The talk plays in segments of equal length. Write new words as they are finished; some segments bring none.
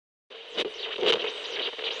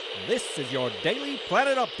This is your Daily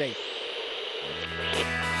Planet Update.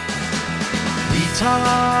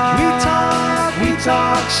 We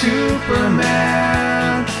talk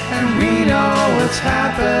Superman, and we know what's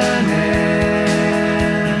happening.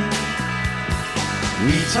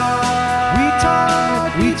 We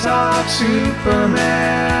talk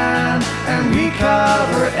Superman, and we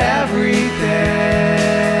cover everything.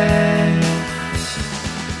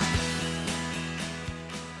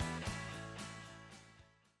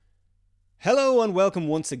 Hello and welcome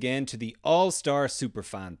once again to the All-Star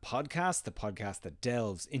Superfan podcast, the podcast that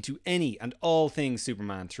delves into any and all things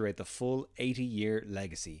Superman throughout the full 80-year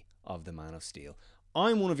legacy of the Man of Steel.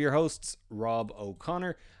 I'm one of your hosts, Rob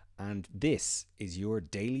O'Connor, and this is your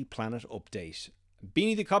Daily Planet Update.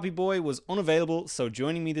 Beanie the Copy Boy was unavailable, so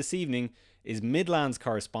joining me this evening is Midlands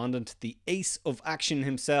correspondent, the ace of action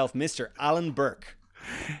himself, Mr. Alan Burke.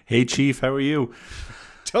 Hey Chief, how are you?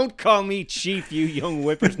 Don't call me Chief, you young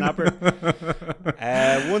whippersnapper.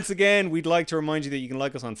 Once again, we'd like to remind you that you can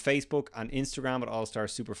like us on Facebook and Instagram at All-Star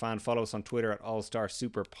Superfan. Follow us on Twitter at All-Star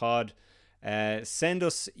Superpod. Send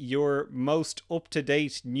us your most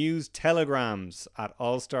up-to-date news telegrams at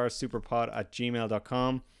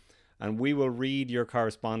allstarsuperpod@gmail.com, and we will read your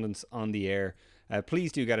correspondence on the air.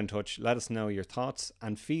 Please do get in touch. Let us know your thoughts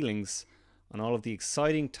and feelings on all of the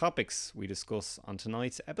exciting topics we discuss on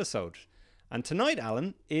tonight's episode. And tonight,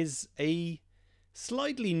 Alan, is a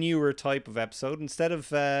slightly newer type of episode. Instead of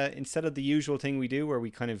the usual thing we do, where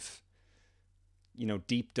we kind of,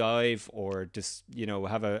 deep dive or just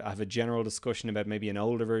have a general discussion about maybe an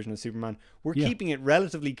older version of Superman, we're keeping it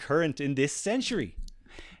relatively current in this century.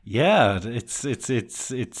 Yeah, it's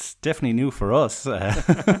definitely new for us.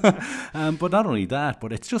 But not only that,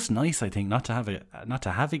 but it's just nice, I think, not to have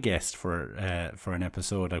a guest for an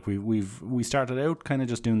episode. Like we started out kind of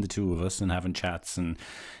just doing the two of us and having chats and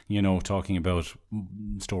talking about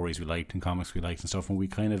stories we liked and comics we liked and stuff. And we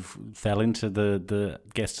kind of fell into the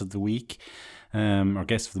guest of the week. Or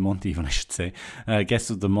guest of the month even, I should say. Guest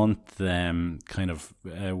of the month kind of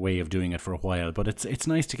way of doing it for a while. But it's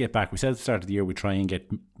nice to get back. We said at the start of the year we try and get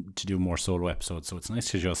to do more solo episodes. So it's nice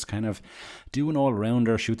to just kind of do an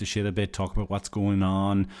all-rounder, shoot the shit a bit, talk about what's going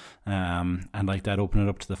on. And like that, open it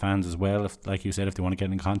up to the fans as well. If, like you said, if they want to get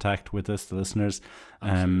in contact with us, the listeners,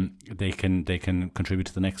 they can contribute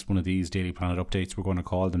to the next one of these Daily Planet updates, we're going to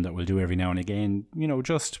call them, that we'll do every now and again.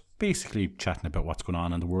 Just basically chatting about what's going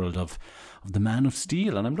on in the world of the Man of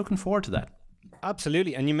Steel, and I'm looking forward to that.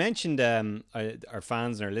 Absolutely. And you mentioned our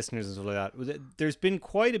fans and our listeners and stuff like that. There's been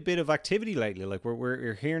quite a bit of activity lately. Like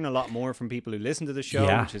we're hearing a lot more from people who listen to the show,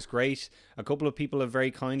 which is great. A couple of people have very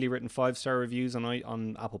kindly written 5-star reviews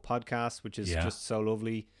on Apple Podcasts, which is just so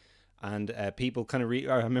lovely. And people kind of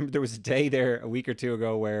I remember there was a day there a week or two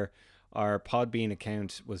ago where our Podbean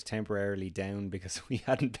account was temporarily down because we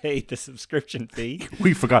hadn't paid the subscription fee.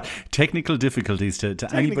 We forgot. Technical difficulties to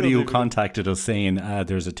anybody who contacted us saying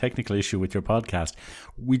there's a technical issue with your podcast.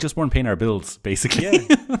 We just weren't paying our bills, basically. Yeah.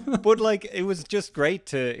 But it was just great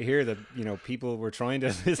to hear that, people were trying to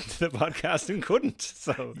listen to the podcast and couldn't.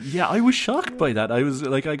 So yeah, I was shocked by that. I was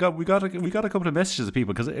like, we got a couple of messages of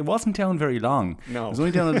people because it wasn't down very long. No. It was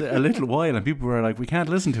only down a little while, and people were like, we can't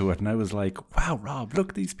listen to it. And I was like, wow, Rob,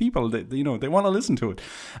 look, these people, they want to listen to it.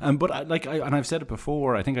 But I've said it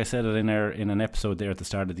before. I think I said it in an episode there at the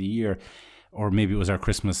start of the year, or maybe it was our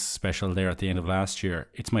Christmas special there at the end of last year.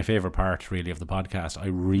 It's my favorite part, really, of the podcast. I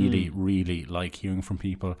really, really like hearing from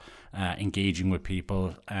people, engaging with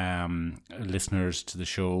people, listeners to the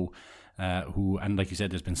show. And like you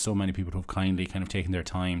said, there's been so many people who have kindly kind of taken their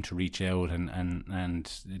time to reach out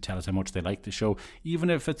and tell us how much they like the show,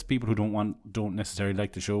 even if it's people who don't necessarily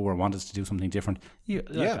like the show or want us to do something different.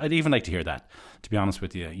 I'd even like to hear that, to be honest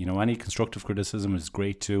with you. Any constructive criticism is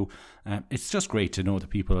great too. It's just great to know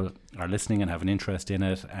that people are listening and have an interest in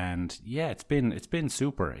it. And yeah, it's been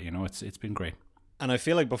super. It's been great. And I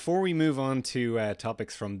feel like before we move on to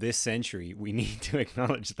topics from this century, we need to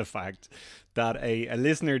acknowledge the fact that a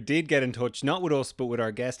listener did get in touch, not with us, but with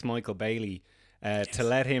our guest, Michael Bailey, to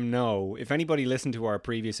let him know. If anybody listened to our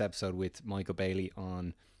previous episode with Michael Bailey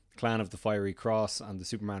on Clan of the Fiery Cross and the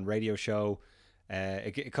Superman radio show,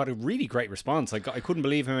 it got a really great response. I couldn't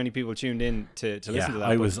believe how many people tuned in to listen to that.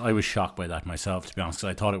 I was shocked by that myself, to be honest,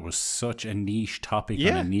 because I thought it was such a niche topic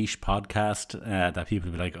and a niche podcast that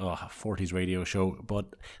people would be like, oh, 40s radio show.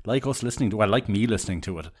 But like us listening to, like me listening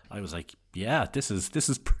to it, I was like, yeah, this is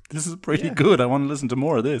pretty good. I want to listen to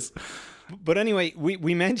more of this. But anyway,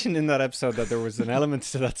 we mentioned in that episode that there was an element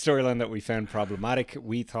to that storyline that we found problematic.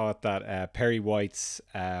 We thought that Perry White's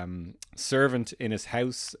servant in his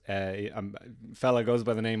house, a fella goes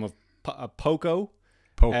by the name of Poco,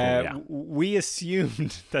 Poco, yeah. We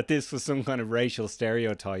assumed that this was some kind of racial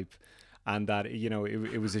stereotype, and that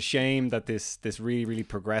it was a shame that this really, really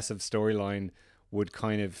progressive storyline would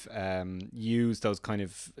kind of use those kind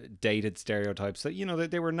of dated stereotypes that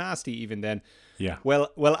they were nasty even then. Yeah.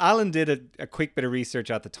 Well, Alan did a quick bit of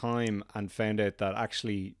research at the time and found out that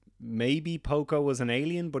actually maybe Poco was an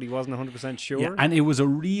alien, but he wasn't 100% sure. Yeah, and it was a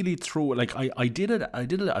really I did it.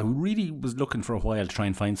 I really was looking for a while to try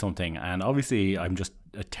and find something, and obviously I'm just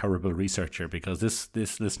a terrible researcher because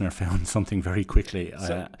this listener found something very quickly.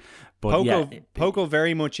 Poco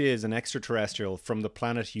very much is an extraterrestrial from the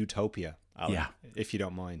planet Utopia, Alan, if you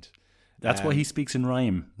don't mind. That's why he speaks in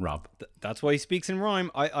rhyme, Rob. That's why he speaks in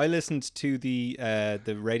rhyme. I listened to the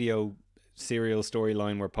radio serial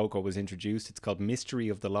storyline where Poco was introduced. It's called Mystery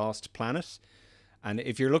of the Lost Planet, and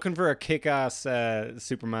if you're looking for a kick-ass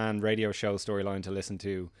Superman radio show storyline to listen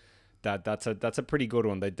to, that's a pretty good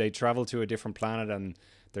one. They travel to a different planet, and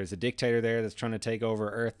there's a dictator there that's trying to take over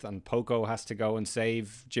Earth, and Poco has to go and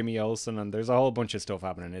save Jimmy Olsen, and there's a whole bunch of stuff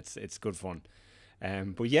happening. It's good fun.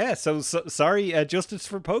 But yeah, so sorry, justice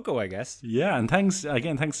for Poco, I guess. Yeah, and thanks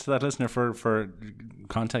to that listener for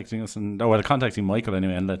contacting us contacting Michael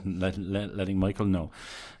anyway, and letting Michael know.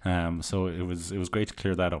 So it was great to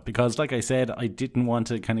clear that up, because like I said, I didn't want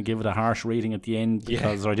to kind of give it a harsh rating at the end,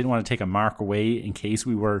 because I didn't want to take a mark away in case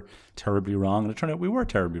we were terribly wrong, and it turned out we were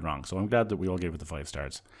terribly wrong. So I'm glad that we all gave it the 5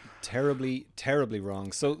 stars. Terribly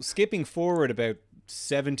wrong. So skipping forward about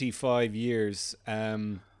 75 years,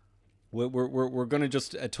 we're going to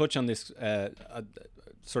just touch on this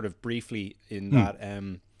sort of briefly in that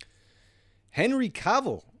Henry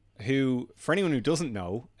Cavill, who, for anyone who doesn't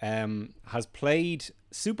know, has played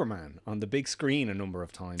Superman on the big screen a number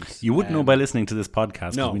of times. You wouldn't know by listening to this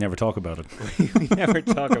podcast, because we never talk about it. We never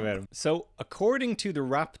talk about him. So according to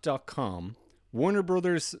TheWrap.com, Warner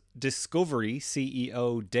Brothers Discovery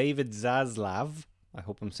CEO David Zaslav, I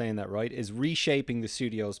hope I'm saying that right, is reshaping the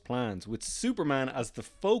studio's plans, with Superman as the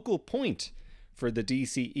focal point for the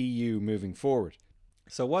DCEU moving forward.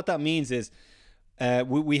 So what that means is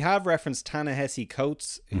we have referenced Ta-Nehisi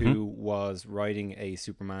Coates, who was writing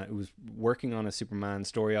who was working on a Superman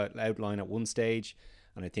story outline at one stage,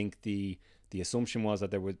 and I think the assumption was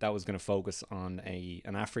that that was going to focus on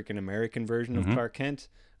an African American version of Clark Kent,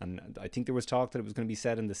 and I think there was talk that it was going to be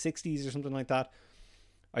set in the 60s or something like that.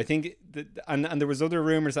 I think and there was other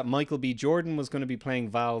rumors that Michael B. Jordan was going to be playing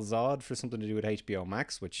Val Zod for something to do with HBO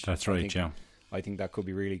Max, which that's right, I think that could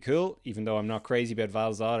be really cool. Even though I'm not crazy about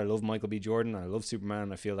Val Zod, I love Michael B. Jordan, I love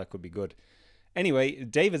Superman, I feel that could be good. Anyway,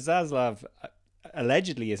 David Zaslav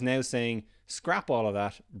allegedly is now saying, scrap all of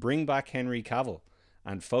that, bring back Henry Cavill,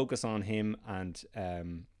 and focus on him, and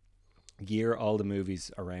gear all the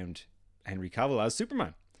movies around Henry Cavill as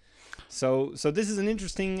Superman. So this is an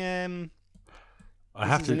interesting. I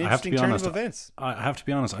have to be honest. I have to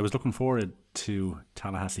be honest. I was looking forward to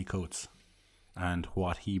Ta-Nehisi Coates and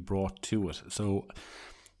what he brought to it. So,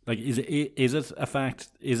 like, is it a fact?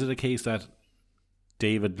 Is it a case that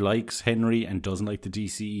David likes Henry and doesn't like the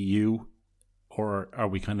DCEU, or are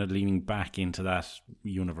we kind of leaning back into that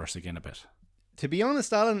universe again a bit? To be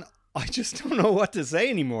honest, Alan, I just don't know what to say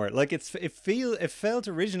anymore. Like, it felt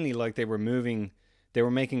originally like they were making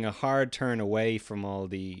a hard turn away from all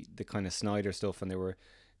the kind of Snyder stuff, and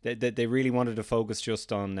they really wanted to focus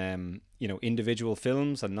just on individual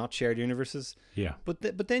films and not shared universes. Yeah.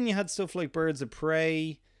 But then you had stuff like Birds of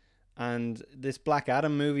Prey and this Black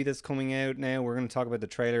Adam movie that's coming out now. We're going to talk about the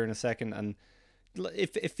trailer in a second, and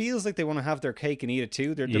it feels like they want to have their cake and eat it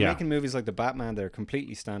too. They're making movies like the Batman that are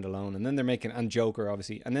completely standalone, and then they're making, and Joker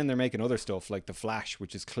obviously, and then they're making other stuff like the Flash,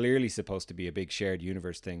 which is clearly supposed to be a big shared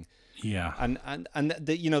universe thing. Yeah, and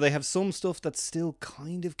they have some stuff that's still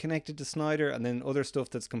kind of connected to Snyder, and then other stuff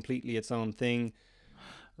that's completely its own thing.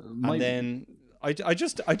 And then I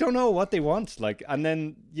don't know what they want. Like, and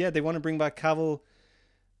then they want to bring back Cavill.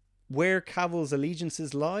 Where Cavill's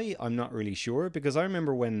allegiances lie, I'm not really sure, because I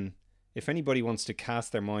remember when. If anybody wants to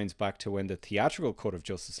cast their minds back to when the theatrical cut of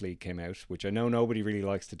Justice League came out, which I know nobody really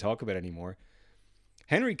likes to talk about anymore,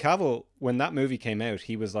 Henry Cavill, when that movie came out,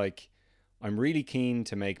 he was like, I'm really keen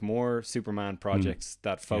to make more Superman projects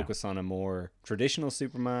that focus on a more traditional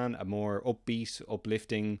Superman, a more upbeat,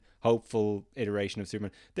 uplifting, hopeful iteration of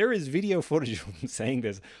Superman. There is video footage of him saying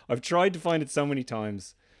this. I've tried to find it so many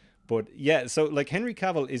times. But yeah, so like Henry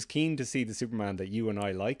Cavill is keen to see the Superman that you and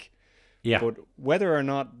I like. Yeah. But whether or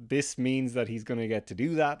not this means that he's going to get to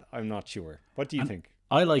do that, I'm not sure. What do you think?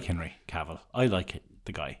 I like Henry Cavill. I like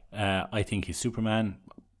the guy. I think he's Superman.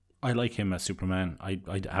 I like him as Superman. I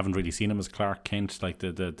haven't really seen him as Clark Kent, like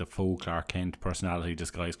the faux Clark Kent personality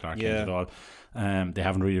disguised Clark Kent at all. They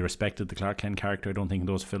haven't really respected the Clark Kent character, I don't think, in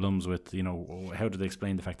those films with, how do they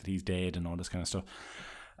explain the fact that he's dead and all this kind of stuff.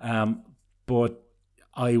 But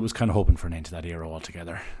I was kind of hoping for an end to that era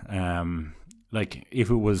altogether. Like, if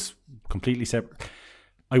it was completely separate,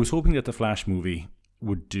 I was hoping that the Flash movie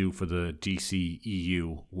would do for the DC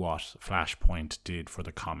EU what Flashpoint did for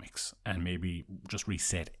the comics, and maybe just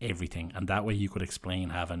reset everything. And that way you could explain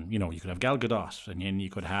having, you could have Gal Gadot, and then you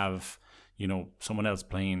could have, someone else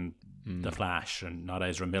playing the Flash and not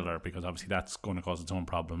Ezra Miller, because obviously that's going to cause its own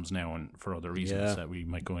problems now and for other reasons that we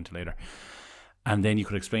might go into later. And then you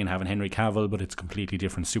could explain having Henry Cavill, but it's completely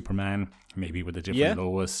different Superman, maybe with a different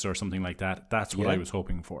Lois or something like that. That's what I was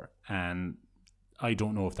hoping for. And I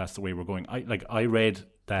don't know if that's the way we're going. I read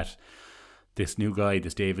that this new guy,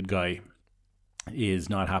 this David guy, is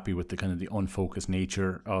not happy with the kind of the unfocused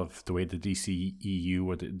nature of the way the DC EU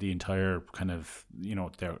or the entire kind of,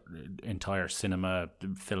 their entire cinema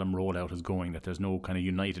film rollout is going, that there's no kind of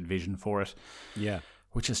united vision for it. Yeah.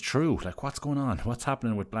 Which is true. Like, what's going on? What's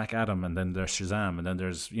happening with Black Adam? And then there's Shazam. And then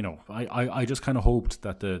there's, I just kind of hoped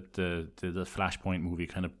that the Flashpoint movie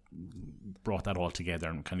kind of brought that all together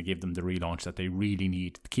and kind of gave them the relaunch that they really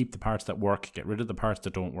need. Keep the parts that work, get rid of the parts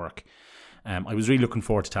that don't work. I was really looking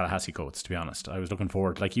forward to Tallahassee Coates, to be honest. I was looking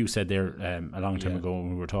forward, like you said there a long time ago when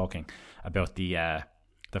we were talking about the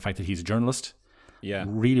fact that he's a journalist. Yeah,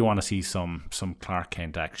 really want to see some Clark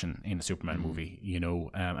Kent action in a Superman movie,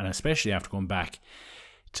 and especially after going back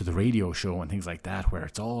to the radio show and things like that, where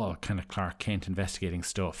it's all kind of Clark Kent investigating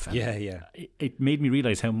stuff. And it made me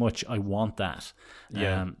realize how much I want that.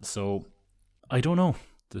 So I don't know.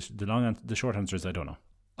 The short answer is I don't know.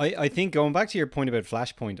 I think, going back to your point about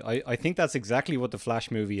Flashpoint, I think that's exactly what the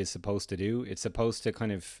Flash movie is supposed to do. It's supposed to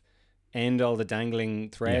kind of end all the dangling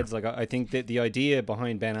threads. Like, I think that the idea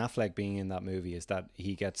behind Ben Affleck being in that movie is that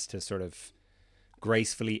he gets to sort of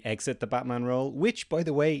gracefully exit the Batman role, which, by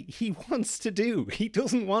the way, he wants to do. He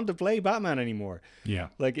doesn't want to play Batman anymore. Yeah.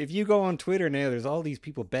 Like, if you go on Twitter now, there's all these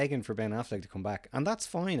people begging for Ben Affleck to come back, and that's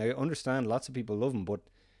fine. I understand lots of people love him, but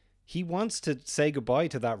he wants to say goodbye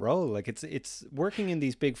to that role. Like, it's working in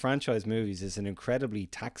these big franchise movies is an incredibly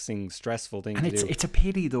taxing, stressful thing to do. It's a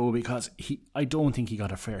pity, though, because I don't think he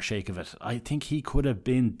got a fair shake of it. I think he could have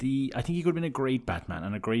been a great Batman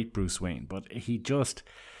and a great Bruce Wayne, but he just,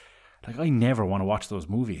 like, I never want to watch those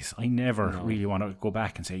movies. I never really want to go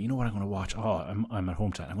back and say, you know what I'm going to watch? Oh, I'm at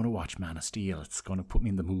home tonight. I'm going to watch Man of Steel. It's going to put me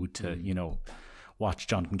in the mood to, watch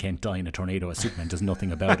Jonathan Kent die in a tornado as Superman does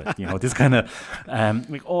nothing about it. This kind of,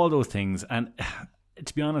 like, all those things. And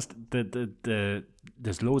to be honest,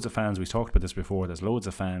 there's loads of fans. We've talked about this before. There's loads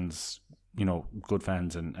of fans, good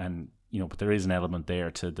fans, and but there is an element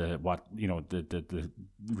there to the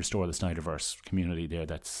restore the Snyderverse community there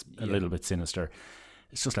that's a little bit sinister.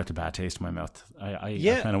 It's just left a bad taste in my mouth. I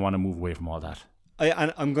kind of want to move away from all that.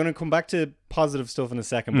 I'm going to come back to positive stuff in a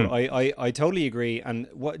second, but I totally agree. And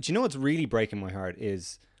do you know what's really breaking my heart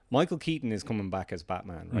is Michael Keaton is coming back as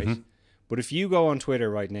Batman, right? Mm-hmm. But if you go on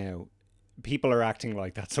Twitter right now, people are acting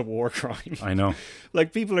like that's a war crime. I know.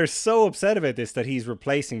 Like, people are so upset about this that he's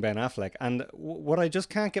replacing Ben Affleck. And what I just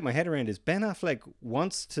can't get my head around is Ben Affleck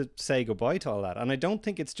wants to say goodbye to all that. And I don't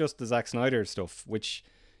think it's just the Zack Snyder stuff, which,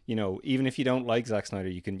 even if you don't like Zack Snyder,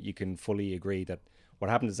 you can fully agree that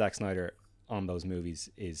what happened to Zack Snyder on those movies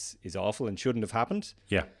is awful and shouldn't have happened.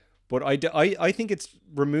 Yeah. But I think it's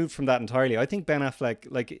removed from that entirely. I think Ben Affleck,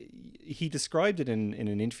 like, he described it in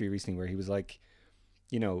an interview recently where he was like,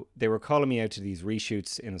 they were calling me out to these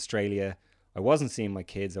reshoots in Australia. I wasn't seeing my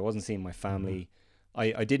kids. I wasn't seeing my family.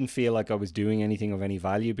 Mm-hmm. I didn't feel like I was doing anything of any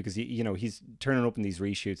value because, he's turning up in these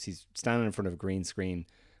reshoots. He's standing in front of a green screen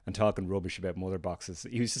and talking rubbish about mother boxes.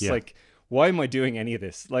 He was just like, why am I doing any of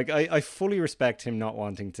this? Like, I fully respect him not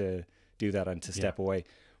wanting to do that and to step away,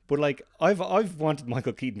 but like I've wanted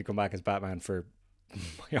Michael Keaton to come back as Batman for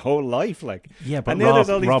my whole life. Like, but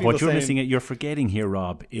Rob, what you're missing, you're forgetting here,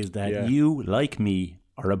 Rob, is that you, like me,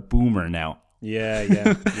 are a boomer now.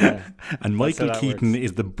 Yeah. And Michael Keaton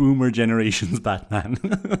is the boomer generation's Batman.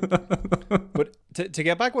 But to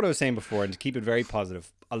get back what I was saying before and to keep it very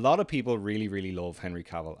positive, a lot of people really, really love Henry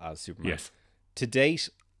Cavill as Superman. Yes. To date,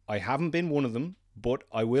 I haven't been one of them. But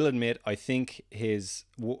I will admit, I think his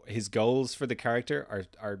goals for the character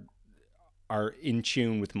are in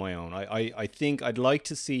tune with my own. I think I'd like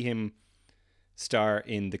to see him star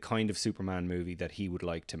in the kind of Superman movie that he would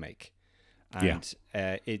like to make. And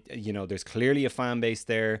there's clearly a fan base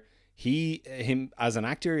there. Him as an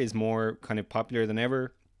actor is more kind of popular than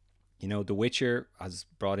ever. The Witcher has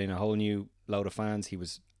brought in a whole new load of fans. He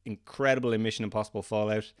was incredible in Mission Impossible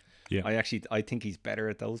Fallout. Yeah. I think he's better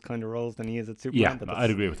at those kind of roles than he is at Superman. Yeah, but I'd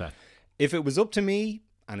agree with that. if it was up to me,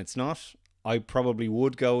 and it's not, I probably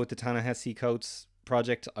would go with the Ta-Nehisi Coates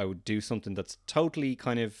project. I would do something that's totally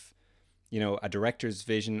kind of, a director's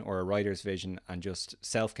vision or a writer's vision and just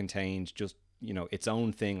self-contained, just, its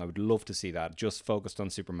own thing. I would love to see that, just focused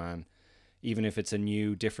on Superman. Even if it's a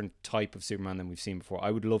new, different type of Superman than we've seen before,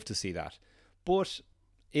 I would love to see that. But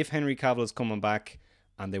if Henry Cavill is coming back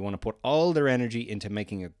and they want to put all their energy into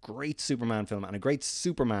making a great Superman film and a great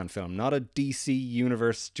Superman film, not a DC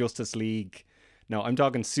Universe Justice League. No, I'm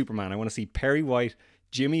talking Superman. I want to see Perry White,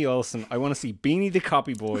 Jimmy Olsen. I want to see Beanie the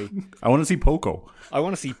Copy Boy. I want to see Poco. I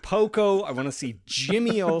want to see Poco. I want to see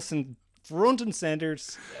Jimmy Olsen front and center.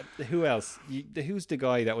 Who else? Who's the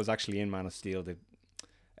guy that was actually in Man of Steel?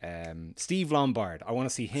 Steve Lombard. I want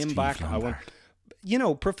to see him Steve back.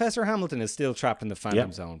 Lombard. Professor Hamilton is still trapped in the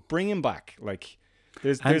Phantom Zone. Bring him back. Like,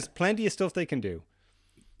 there's plenty of stuff they can do.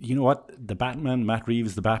 You know what? The Batman, Matt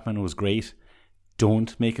Reeves, the Batman was great.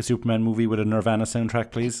 Don't make a Superman movie with a Nirvana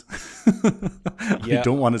soundtrack, please. I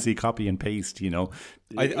don't want to see copy and paste,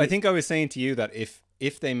 I think I was saying to you that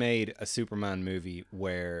if they made a Superman movie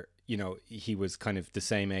where, he was kind of the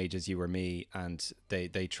same age as you or me, and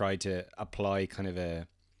they tried to apply kind of a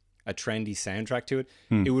trendy soundtrack to it,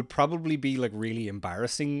 it would probably be like really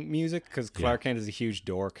embarrassing music, because Clark Kent is a huge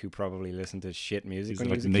dork who probably listened to shit music when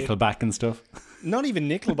he was a kid. Nickelback and stuff. Not even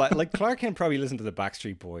Nickelback. Like, Clark Kent probably listened to the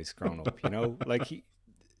Backstreet Boys growing up, like he's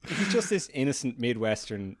just this innocent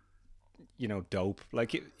Midwestern, dope.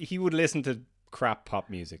 Like, he would listen to crap pop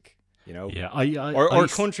music, or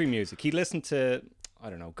country music. He listened to, I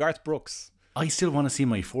don't know, Garth Brooks. I still want to see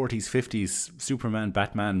my 40s, 50s Superman,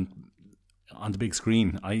 Batman on the big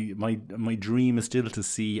screen. My dream is still to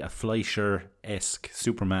see a Fleischer-esque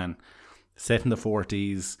Superman set in the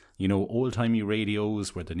 40s, old-timey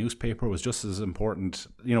radios where the newspaper was just as important,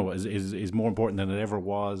 is more important than it ever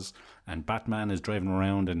was, and Batman is driving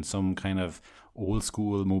around in some kind of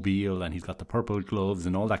old-school mobile, and he's got the purple gloves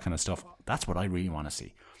and all that kind of stuff. That's what I really want to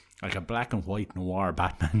see. Like a black and white noir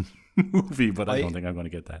Batman movie, but I don't think I'm going to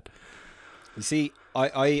get that. You see,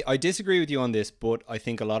 I disagree with you on this, but I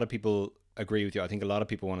think a lot of people agree with you. I think a lot of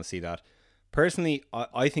people want to see that. Personally,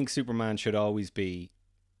 I think Superman should always be,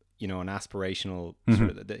 an aspirational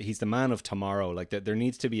sort of, he's the man of tomorrow. Like, there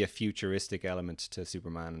needs to be a futuristic element to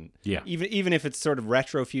Superman. Yeah. Even if it's sort of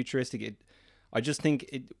retro futuristic, I just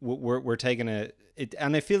think we're taking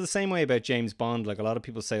and I feel the same way about James Bond. Like, a lot of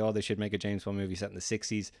people say, oh, they should make a James Bond movie set in the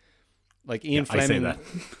 60s. Like Ian Fleming. I say that.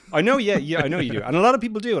 I know, I know you do. And a lot of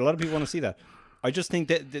people do. A lot of people want to see that. I just think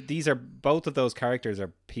that these are, both of those characters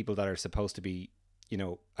are people that are supposed to be,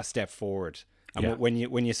 a step forward. And when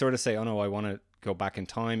you sort of say, oh no, I want to go back in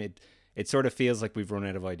time, it sort of feels like we've run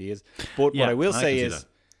out of ideas. But what I will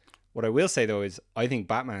say though is I think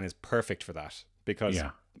Batman is perfect for that, because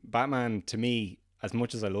Batman, to me, as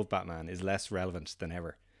much as I love Batman, is less relevant than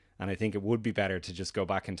ever. And I think it would be better to just go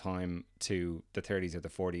back in time to the 30s or the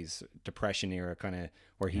 40s, Depression era, kind of,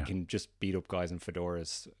 where he can just beat up guys in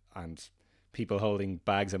fedoras and people holding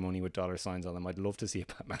bags of money with dollar signs on them. I'd love to see a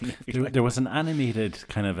Batman movie. There was an animated,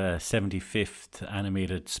 kind of a 75th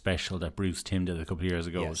animated special that Bruce Timm did a couple of years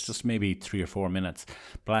ago. Yes. It was just maybe 3 or 4 minutes.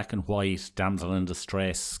 Black and white, damsel in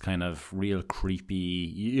distress, kind of real creepy.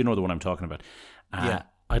 You know the one I'm talking about.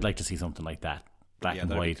 I'd like to see something like that. Black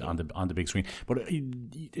and white cool. on the big screen. But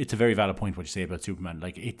it's a very valid point what you say about Superman.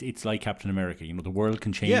 Like, it's like Captain America. The world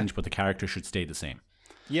can change, but the character should stay the same.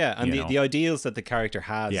 Yeah, and the ideals that the character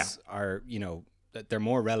has are, they're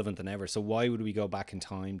more relevant than ever. So why would we go back in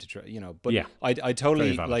time to try, But I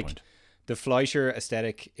totally, like, point. The Fleischer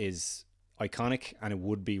aesthetic is iconic, and it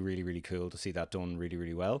would be really, really cool to see that done really,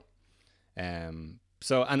 really well.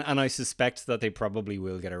 So, and I suspect that they probably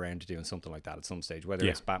will get around to doing something like that at some stage, whether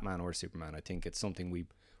it's Batman or Superman. I think it's something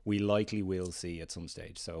we likely will see at some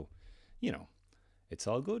stage. So, it's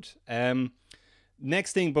all good.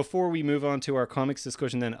 Next thing, before we move on to our comics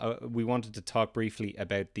discussion, then we wanted to talk briefly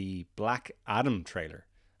about the Black Adam trailer.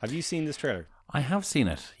 Have you seen this trailer? I have seen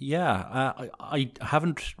it. Yeah, I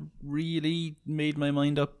haven't really made my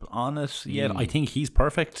mind up on it yet. I think he's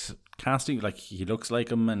perfect casting. Like, he looks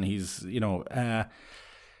like him, and he's to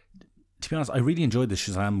be honest, I really enjoyed the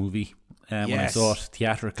Shazam movie. When I saw it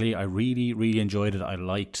theatrically, I really, really enjoyed it. I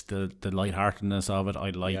liked the lightheartedness of it.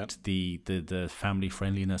 I liked the family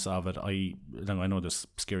friendliness of it. I know there's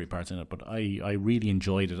scary parts in it, but I really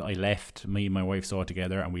enjoyed it. Me and my wife saw it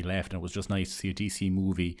together, and we left, and it was just nice to see a DC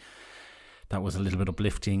movie that was a little bit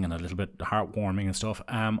uplifting and a little bit heartwarming and stuff.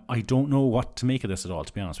 I don't know what to make of this at all,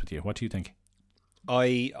 to be honest with you. What do you think?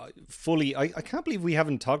 I can't believe we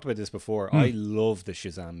haven't talked about this before. I love the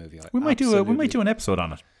Shazam movie. We might do an episode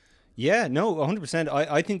on it. Yeah, no, 100%.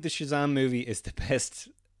 I think the Shazam movie is the best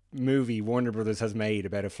movie Warner Brothers has made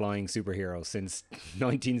about a flying superhero since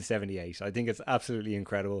 1978. I think it's absolutely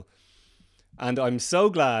incredible. And I'm so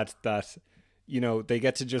glad that, you know, they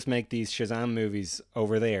get to just make these Shazam movies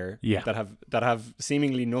over there that have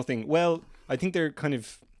seemingly nothing. Well, I think they're kind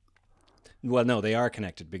of, well, no, they are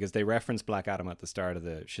connected because they reference Black Adam at the start of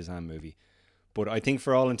the Shazam movie. But I think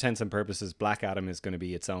for all intents and purposes, Black Adam is going to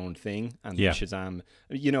be its own thing. And Shazam,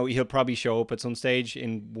 you know, he'll probably show up at some stage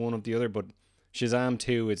in one of the other, but Shazam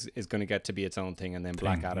 2 is going to get to be its own thing. And then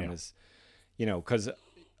Black Adam is, you know, because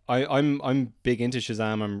I'm big into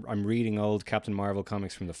Shazam. I'm reading old Captain Marvel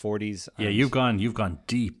comics from the 40s. Yeah, you've gone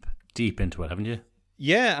deep into it, haven't you?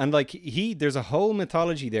 Yeah, and like there's a whole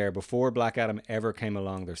mythology there before Black Adam ever came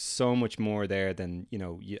along. There's so much more there than, you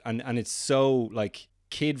know, and it's so like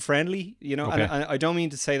kid friendly, you know. Okay. And I don't mean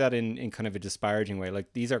to say that in kind of a disparaging way.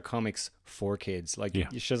 Like, these are comics for kids. Like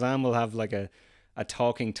Shazam will have like a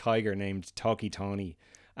talking tiger named Talkie Tawny.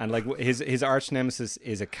 And like his arch nemesis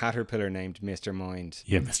is a caterpillar named Mr. Mind.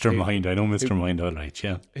 Yeah, Mr. Mind. I know Mr. Mind all right,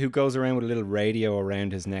 yeah. Who goes around with a little radio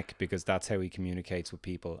around his neck because that's how he communicates with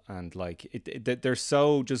people. And like they're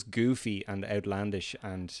so just goofy and outlandish.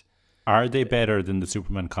 And are they better than the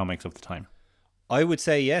Superman comics of the time? I would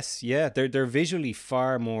say yes. Yeah, they're visually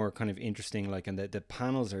far more kind of interesting. Like, and the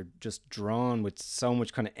panels are just drawn with so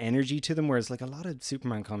much kind of energy to them. Whereas like a lot of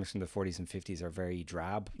Superman comics from the 40s and 50s are very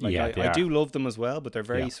drab. Like, I do love them as well, but they're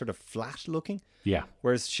very sort of flat looking. Yeah.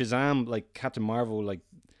 Whereas Shazam, like Captain Marvel, like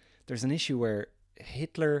there's an issue where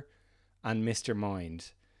Hitler and Mr.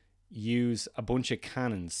 Mind use a bunch of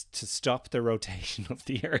cannons to stop the rotation of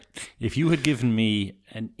the Earth. If you had given me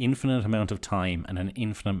an infinite amount of time and an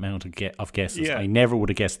infinite amount of guesses, I never would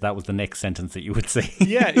have guessed that was the next sentence that you would say.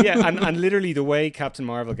 And literally the way Captain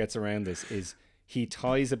Marvel gets around this is he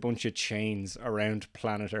ties a bunch of chains around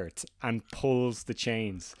planet Earth and pulls the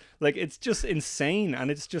chains. Like, it's just insane, and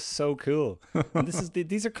it's just so cool. And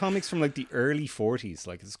these are comics from like the early 40s.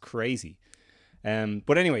 Like, it's crazy.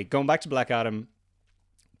 But anyway, going back to Black Adam,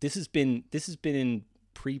 This has been in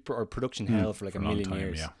production hell for like a million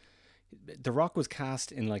years. Yeah. The Rock was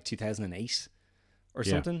cast in like 2008 or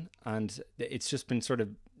something, and it's just been sort of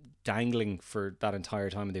dangling for that entire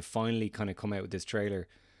time. And they finally kind of come out with this trailer.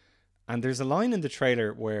 And there's a line in the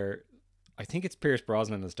trailer where I think it's Pierce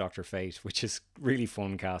Brosnan as Dr. Fate, which is really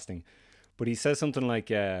fun casting. But he says something like,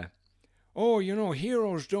 "Oh, you know,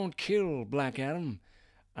 heroes don't kill, Black Adam."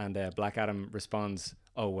 And Black Adam responds,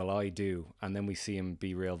 "Oh, well, I do." And then we see him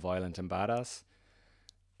be real violent and badass.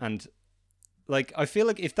 And like, I feel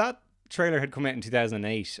like if that trailer had come out in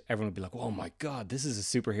 2008, everyone would be like, "Oh my God, this is a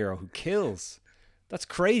superhero who kills. That's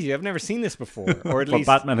crazy. I've never seen this before." Or at least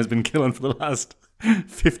Batman has been killing for the last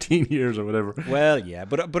 15 years or whatever. Well, yeah,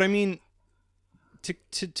 but I mean,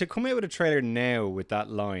 to come out with a trailer now with that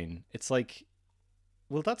line, it's like,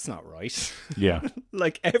 well, that's not right. Yeah.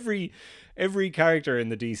 Like every character in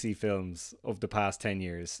the DC films of the past 10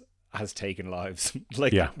 years has taken lives,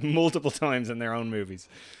 like multiple times in their own movies.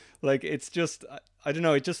 Like, it's just, I don't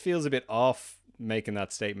know, it just feels a bit off making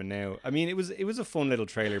that statement now. I mean, it was a fun little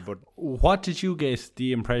trailer, but what did you get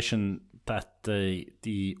the impression that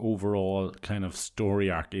the overall kind of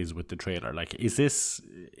story arc is with the trailer? Like, is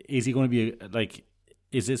he going to be like,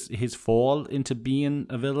 is this his fall into being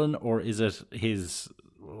a villain, or is it his,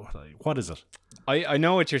 what is it? I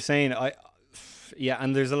know what you're saying.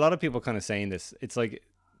 And there's a lot of people kind of saying this. It's like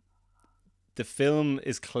the film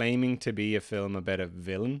is claiming to be a film about a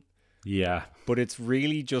villain. Yeah. But it's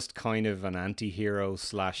really just kind of an anti-hero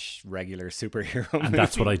 / regular superhero movie. And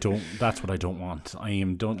that's what I don't want. I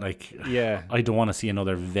don't want to see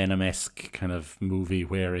another Venom-esque kind of movie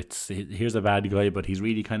where it's, here's a bad guy, but he's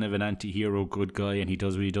really kind of an anti-hero good guy, and he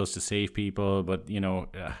does what he does to save people. But, you know,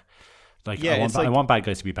 I want bad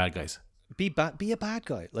guys to be bad guys. Be a bad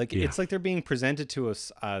guy. Like, it's like they're being presented to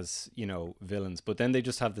us as, you know, villains, but then they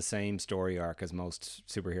just have the same story arc as most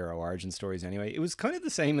superhero origin stories anyway. It was kind of the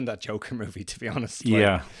same in that Joker movie, to be honest. Like,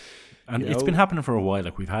 yeah. And it's been happening for a while.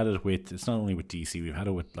 Like, we've had it with, it's not only with DC, we've had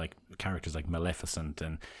it with like characters like Maleficent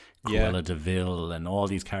and Cruella de Vil and all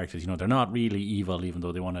these characters. You know, they're not really evil, even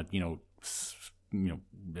though they want to, you know,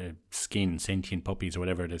 skin, sentient puppies or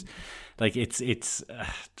whatever it is. Like it's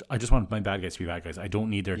I just want my bad guys to be bad guys. I don't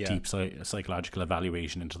need their deep psychological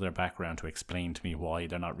evaluation into their background to explain to me why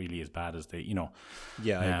they're not really as bad as they, I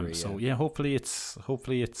agree, so hopefully it's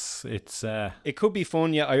it could be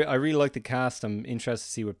fun. I really like the cast. I'm interested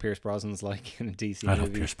to see what Pierce Brosnan's like in a DC movie. I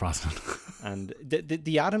love Pierce Brosnan. And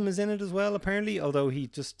the Atom is in it as well, apparently, although he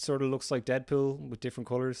just sort of looks like Deadpool with different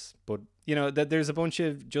colors. But there's a bunch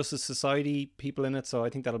of Justice Society people in it, so I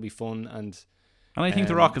think that'll be fun. And I think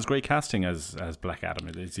The Rock is great casting as Black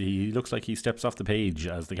Adam. He looks like he steps off the page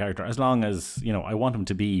as the character. As long as I want him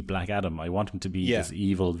to be Black Adam. I want him to be this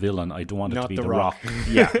evil villain. I don't want it to be The Rock.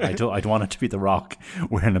 I don't want it to be The Rock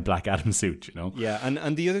wearing a Black Adam suit. Yeah,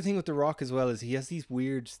 and the other thing with The Rock as well is he has these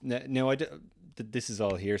weird. This is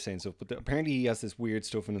all hearsay and stuff, but apparently he has this weird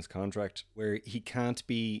stuff in his contract where he can't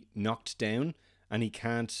be knocked down and he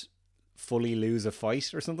can't fully lose a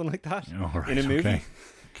fight or something like that in a movie. Okay.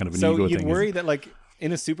 Kind of an so ego you'd thing, worry that like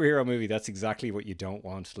in a superhero movie, that's exactly what you don't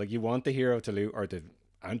want. Like you want the hero to lose, or the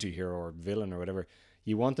anti-hero or villain or whatever.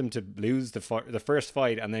 You want them to lose the first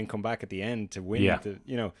fight and then come back at the end to win.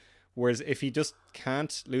 Whereas if he just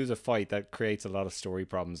can't lose a fight, that creates a lot of story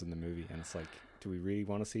problems in the movie. And it's like, do we really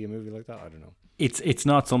want to see a movie like that? I don't know. It's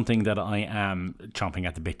not something that I am chomping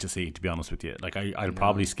at the bit to see, to be honest with you. Like I'll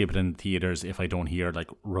probably skip it in theaters if I don't hear like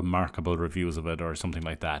remarkable reviews of it or something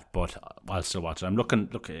like that. But I'll still watch it. I'm looking.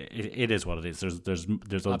 Look, it is what it is.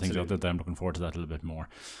 There's other things out there that I'm looking forward to that a little bit more.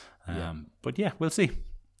 But we'll see.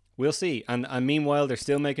 We'll see. And meanwhile, they're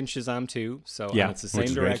still making Shazam 2. So and it's the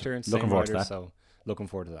same director and same writer. So looking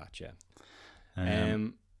forward to that. Yeah.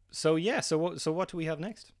 So what do we have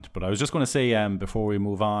next? But I was just going to say before we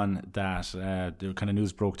move on that the kind of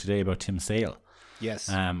news broke today about Tim Sale. Yes.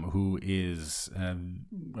 Who is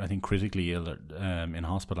I think critically ill in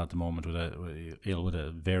hospital at the moment with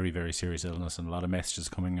a very, very serious illness, and a lot of messages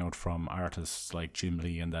coming out from artists like Jim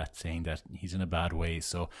Lee and that saying that he's in a bad way.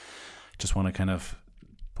 So just want to kind of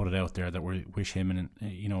put it out there that we wish him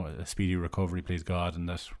a speedy recovery, please God, and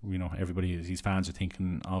that everybody, his fans, are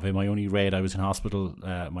thinking of him. I only read, I was in hospital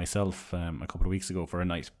myself a couple of weeks ago for a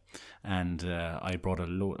night, and I brought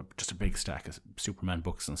just a big stack of Superman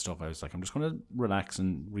books and stuff. I was like, I'm just going to relax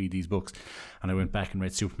and read these books, and I went back and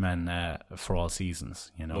read Superman for All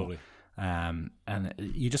Seasons. Lovely. And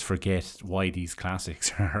you just forget why these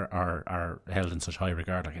classics are held in such high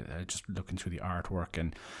regard. Like just looking through the artwork,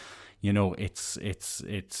 and it's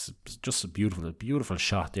just a beautiful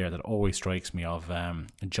shot there that always strikes me of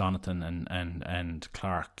Jonathan and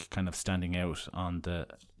Clark kind of standing out on the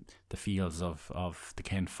fields of the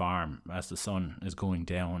Kent farm as the sun is going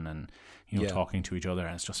down, and talking to each other,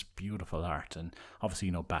 and it's just beautiful art. And obviously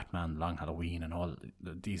Batman, Long Halloween, and all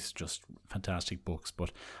these just fantastic books.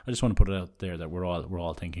 But I just want to put it out there that we're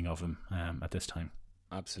all thinking of him at this time.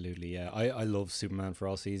 Absolutely, yeah. I love Superman for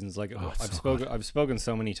All Seasons. Like I've spoken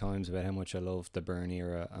so many times about how much I love the Byrne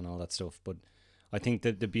era and all that stuff. But I think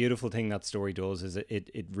that the beautiful thing that story does is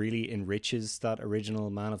it really enriches that original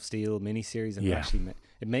Man of Steel miniseries, and actually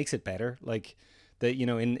it makes it better. Like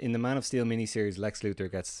in the Man of Steel miniseries, Lex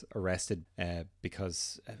Luthor gets arrested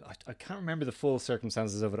because I can't remember the full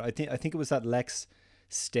circumstances of it. I think it was that Lex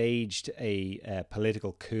staged a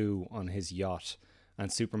political coup on his yacht,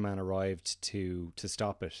 and Superman arrived to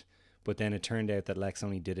stop it. But then it turned out that Lex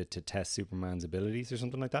only did it to test Superman's abilities or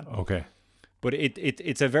something like that. Okay. But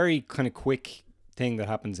it's a very kind of quick thing that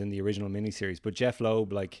happens in the original miniseries. But Jeff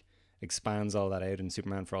Loeb expands all that out in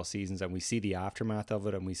Superman for All Seasons, and we see the aftermath of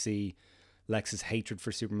it, and we see Lex's hatred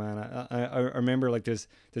for Superman. I remember there's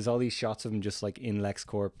all these shots of him just in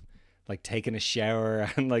LexCorp, taking a shower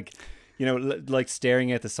and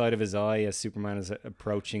staring at the side of his eye as Superman is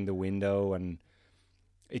approaching the window, and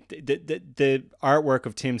the artwork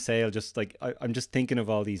of Tim Sale, just I'm just thinking of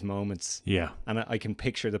all these moments, and I can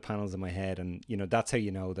picture the panels in my head, and that's how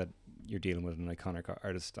you know that you're dealing with an iconic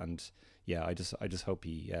artist. And I just hope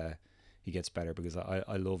he gets better, because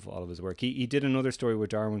I love all of his work. He did another story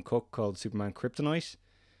with Darwin Cook called Superman Kryptonite.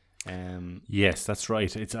 Yes, that's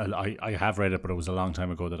right. It's I have read it, but it was a long time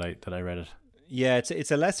ago that I read it. Yeah,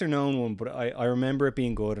 it's a lesser known one, but I remember it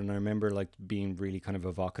being good, and I remember being really kind of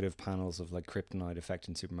evocative panels of kryptonite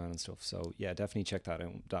affecting Superman and stuff. So yeah, definitely check that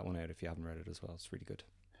one out if you haven't read it as well. It's really good.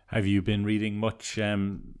 Have you been reading much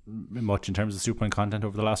in terms of Superman content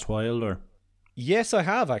over the last while, or? Yes, I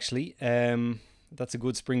have actually. That's a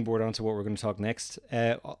good springboard onto what we're going to talk next.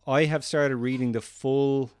 I have started reading the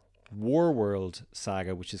full Warworld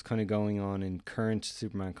saga, which is kind of going on in current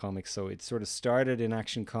Superman comics. So it sort of started in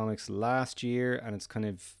Action Comics last year, and it's kind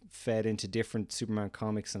of fed into different Superman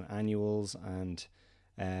comics and annuals and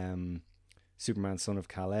Superman Son of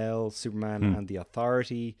Kal-El, Superman and the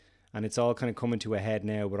Authority, and it's all kind of coming to a head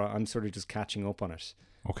now, but I'm sort of just catching up on it.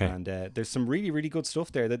 Okay. And there's some really, really good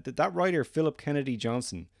stuff there. That writer, Philip Kennedy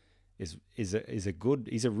Johnson, is a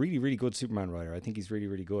really, really good Superman writer. I think he's really,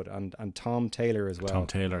 really good. And Tom Taylor as well. Tom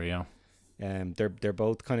Taylor, yeah. They're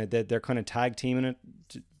both kind of they're kind of tag teaming it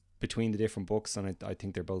between the different books, and I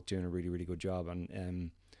think they're both doing a really, really good job.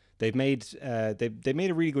 And they've made they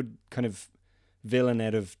made a really good kind of villain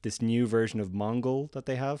out of this new version of Mongul that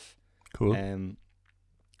they have. Cool.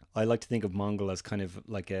 I like to think of Mongul as kind of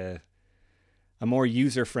like a more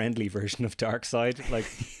user-friendly version of Darkseid. Like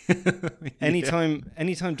anytime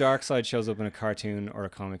Darkseid shows up in a cartoon or a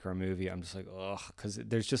comic or a movie, I'm just like, oh, because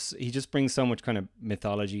he just brings so much kind of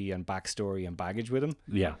mythology and backstory and baggage with him.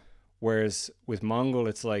 Yeah. Whereas with Mongul,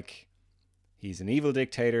 it's like he's an evil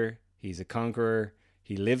dictator, he's a conqueror,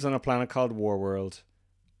 he lives on a planet called Warworld.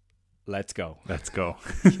 Let's go.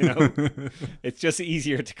 It's just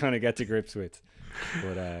easier to kind of get to grips with.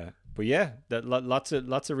 But yeah, lots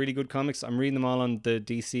of really good comics. I'm reading them all on the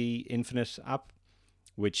DC Infinite app,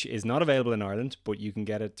 which is not available in Ireland, but you can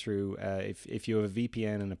get it through if you have a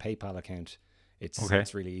VPN and a PayPal account.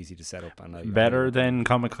 It's really easy to set up. And better than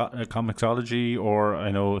Comixology, or I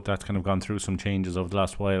know that's kind of gone through some changes over the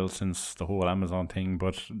last while since the whole Amazon thing.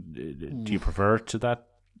 But do you prefer to that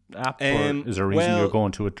app, or is there a reason you're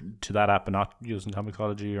going to that app and not using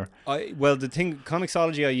Comixology? Or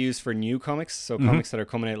Comixology I use for new comics, so comics that are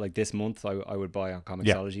coming out like this month I would buy on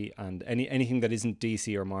Comixology, and anything that isn't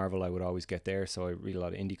DC or Marvel I would always get there, so I read a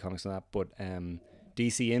lot of indie comics on that. But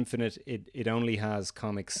DC Infinite, it only has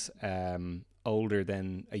comics older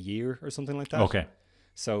than a year or something like that. Okay.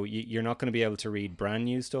 So you're not going to be able to read brand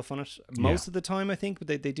new stuff on it most of the time, I think, but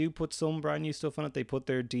they do put some brand new stuff on it. They put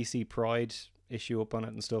their DC Pride issue up on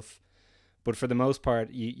it and stuff, but for the most part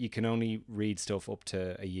you can only read stuff up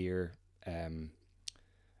to a year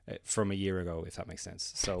from a year ago, if that makes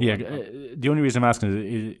sense. So the only reason I'm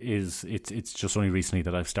asking is it's just only recently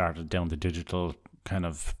that I've started down the digital kind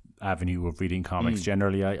of avenue of reading comics.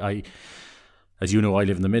 Generally I as you know, I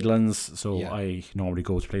live in the Midlands, so I normally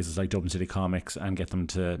go to places like Dublin City Comics and get them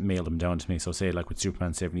to mail them down to me. So say like with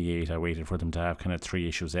Superman 78, I waited for them to have kind of 3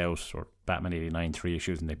 issues out, or Batman 89, 3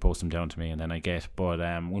 issues, and they post them down to me, and then I get. But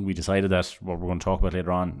when we decided that, what we're going to talk about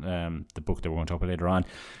later on, the book that we're going to talk about later on,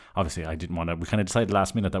 obviously I didn't want to, we kind of decided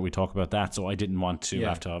last minute that we talk about that, so I didn't want to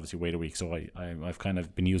have to obviously wait a week. So I've kind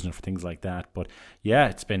of been using it for things like that. But yeah,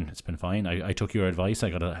 it's been fine. I took your advice. I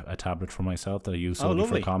got a tablet for myself that I use solely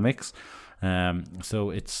for comics. So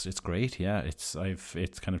it's great. Yeah, it's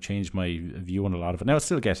kind of changed my view on a lot of it. Now I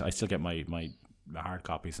still get my hard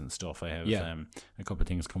copies and stuff. I have a couple of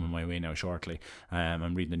things coming my way now shortly.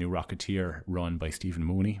 I'm reading the new Rocketeer run by Stephen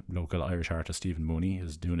Mooney. Local Irish artist Stephen Mooney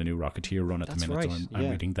is doing a new Rocketeer run at the minute. Right. So I'm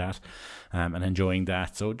reading that and enjoying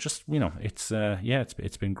that. So just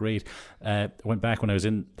it's been great. I went back when I was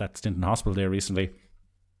in that stint in hospital there recently.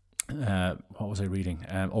 What was I reading?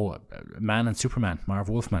 Man and Superman, Marv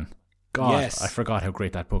Wolfman. God, I forgot how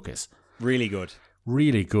great that book is. Really good.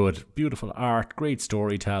 Really good. Beautiful art, great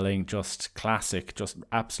storytelling, just classic, just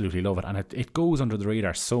absolutely love it. And it goes under the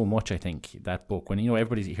radar so much, I think, that book. When,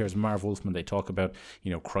 everybody hears Marv Wolfman, they talk about,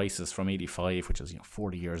 Crisis from 85, which is,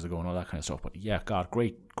 40 years ago and all that kind of stuff. But yeah, God,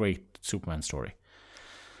 great Superman story.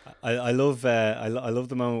 I love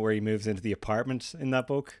the moment where he moves into the apartment in that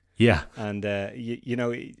book. Yeah. And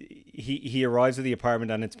he arrives at the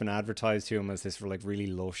apartment and it's been advertised to him as this really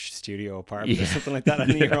lush studio apartment or something like that,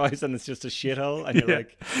 and he arrives and it's just a shithole, and you're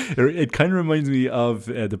like, it kind of reminds me of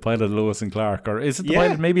the pilot of Lois and Clark, or is it the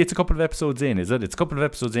pilot? Maybe it's a couple of episodes in. Is it? It's a couple of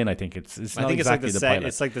episodes in. I think it's not exactly the pilot.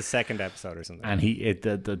 It's like the second episode or something. And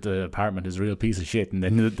the apartment is a real piece of shit, and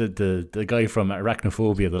then the guy from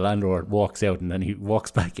Arachnophobia, the landlord, walks out, and then he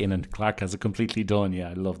walks back in, and Clark has it completely done. Yeah,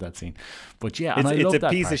 I love that scene. But yeah, it's a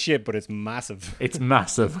piece of shit, but it's massive. It's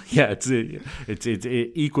massive. Yeah, it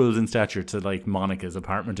equals in stature to like Monica's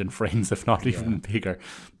apartment in Friends, if not even bigger.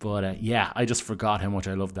 But I just forgot how much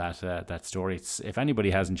I love that story. If anybody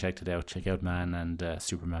hasn't checked it out, check out Man and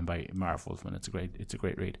Superman by Marv Wolfman. It's a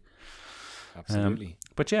great read. Absolutely.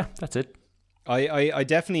 But yeah, that's it. I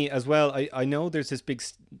definitely as well. I know there's this big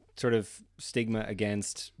sort of stigma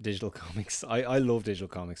against digital comics. I love digital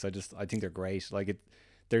comics. I think they're great. Like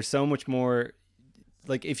there's so much more.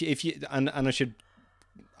 Like if you and I should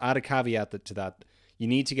add a caveat to that, you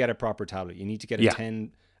need to get a proper tablet. You need to get a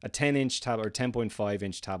 10-inch tablet or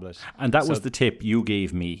 10.5-inch tablet. And that was the tip you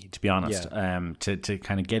gave me, to be honest, to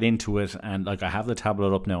kind of get into it. And like I have the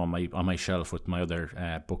tablet up now on my shelf with my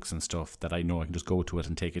other books and stuff that I know I can just go to it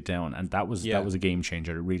and take it down. And that was a game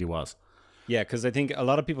changer. It really was. Yeah, because I think a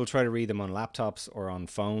lot of people try to read them on laptops or on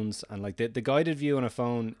phones, and like the guided view on a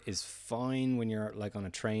phone is fine when you're like on a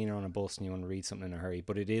train or on a bus and you want to read something in a hurry,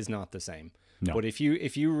 but it is not the same. No. But if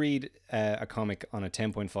you read a comic on a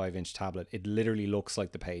 10.5-inch tablet, it literally looks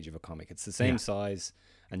like the page of a comic. It's the same size,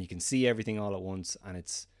 and you can see everything all at once, and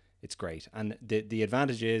it's great. And the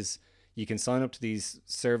advantage is you can sign up to these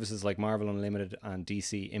services like Marvel Unlimited and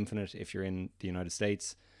DC Infinite if you're in the United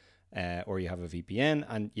States. Or you have a VPN,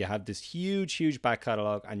 and you have this huge back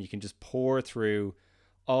catalog, and you can just pour through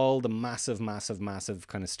all the massive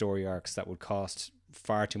kind of story arcs that would cost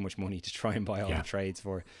far too much money to try and buy all the trades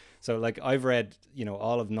for. So like I've read,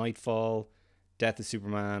 all of Nightfall, Death of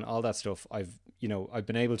Superman, all that stuff. I've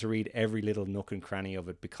been able to read every little nook and cranny of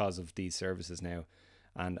it because of these services now.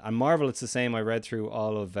 And Marvel, it's the same. I read through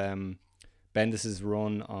all of Bendis's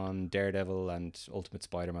run on Daredevil and Ultimate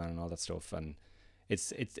Spider-Man and all that stuff, and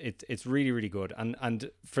it's really good.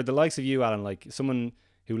 And for the likes of you, Alan, like someone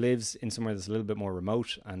who lives in somewhere that's a little bit more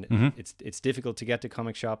remote and it's difficult to get to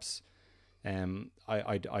comic shops,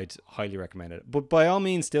 I'd highly recommend it. But by all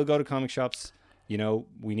means, still go to comic shops.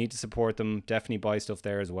 We need to support them. Definitely buy stuff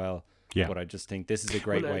there as well. Yeah. But I just think this is a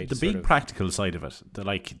great way to the big practical side of it,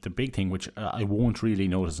 the big thing, which I won't really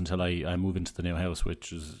notice until I move into the new house,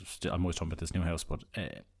 which is I'm always talking about this new house, but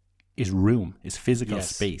is physical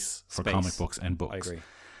space for comic books and books. I agree.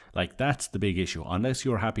 Like that's the big issue. Unless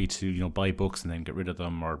you're happy to buy books and then get rid of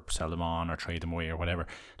them or sell them on or trade them away or whatever,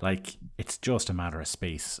 like it's just a matter of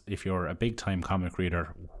space. If you're a big time comic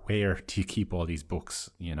reader, where do you keep all these books?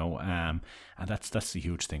 And that's the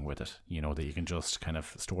huge thing with it. That you can just kind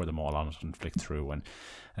of store them all on it and flick through.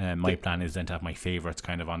 And my plan is then to have my favorites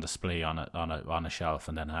kind of on display on a shelf,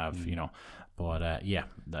 and then have But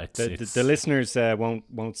the listeners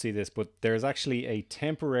won't see this, but there's actually a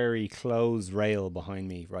temporary clothes rail behind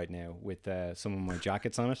me right now with some of my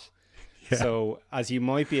jackets on it. Yeah. So, as you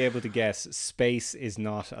might be able to guess, space is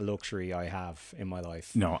not a luxury I have in my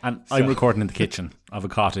life. No, and I'm recording in the kitchen of a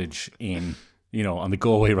cottage in on the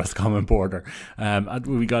Galway Roscommon border. And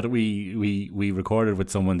we recorded with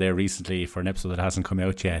someone there recently for an episode that hasn't come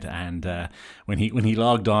out yet. And when he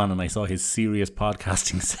logged on and I saw his serious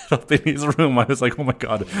podcasting setup in his room, I was like, oh my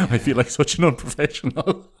God, I feel like such an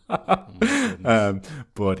unprofessional.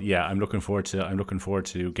 But yeah, I'm looking forward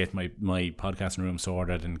to get my podcasting room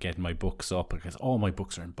sorted and getting my books up, because all my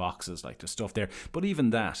books are in boxes, like there's stuff there. But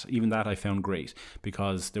even that I found great,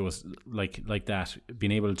 because there was like that,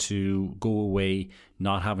 being able to go away,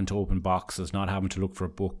 not having to open boxes, not having to look for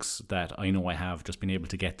books that I know I have, just being able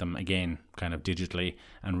to get them again kind of digitally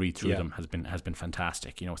and read through them has been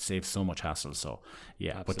fantastic. It saves so much hassle. So yeah,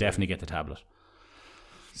 absolutely. But definitely get the tablet.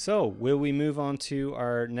 So, will we move on to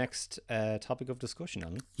our next topic of discussion,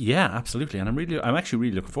 Alan? Yeah, absolutely. And I'm actually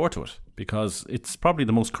really looking forward to it, because it's probably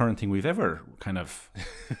the most current thing we've ever kind of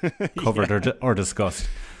covered or discussed.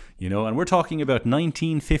 And we're talking about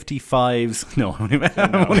 1955's. No,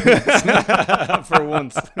 for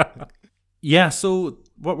once. Yeah. So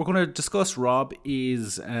what we're going to discuss, Rob,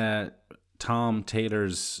 is Tom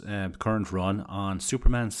Taylor's current run on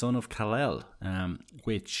Superman, Son of Kal-El,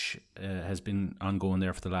 which has been ongoing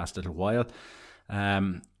there for the last little while.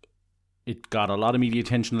 It got a lot of media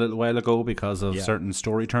attention a little while ago because of certain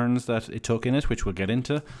story turns that it took in it, which we'll get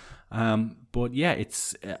into. But yeah,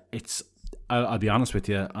 it's. I'll be honest with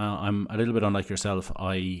you, I'm a little bit unlike yourself.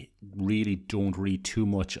 I really don't read too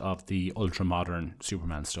much of the ultra-modern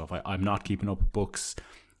Superman stuff. I'm not keeping up with books,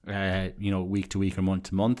 week to week or month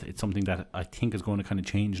to month. It's something that I think is going to kind of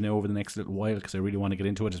change now over the next little while, because I really want to get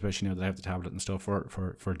into it, especially now that I have the tablet and stuff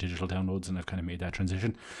for digital downloads, and I've kind of made that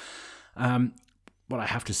transition. But I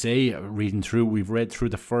have to say, we've read through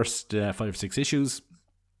the first 5 or 6 issues.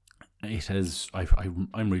 It has.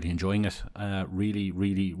 I'm really enjoying it.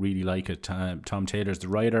 Really like it. Tom Taylor's the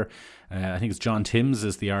writer. I think it's John Timms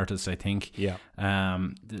is the artist. I think. Yeah. A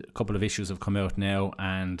couple of issues have come out now,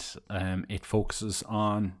 and it focuses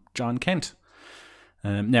on John Kent.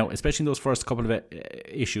 Now, especially in those first couple of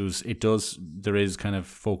issues, there is kind of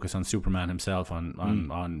focus on Superman himself,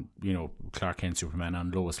 on Clark Kent, Superman, on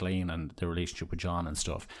Lois Lane, and the relationship with John and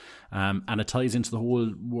stuff. And it ties into the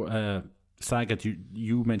whole saga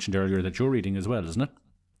you mentioned earlier that you're reading as well, isn't it?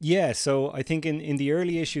 Yeah, so I think in the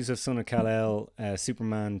early issues of Son of Kal-El,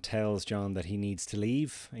 Superman tells John that he needs to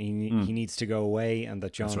leave, he needs to go away, and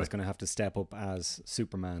that John is going to have to step up as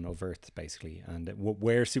Superman of Earth, basically. And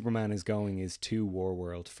where Superman is going is to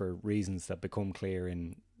Warworld, for reasons that become clear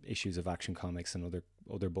in issues of Action Comics and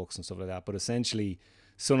other books and stuff like that. But essentially,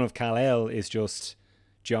 Son of Kal-El is just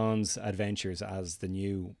John's adventures as the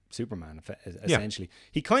new Superman, essentially.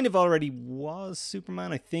 He kind of already was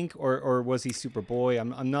Superman, I think, or was he Superboy?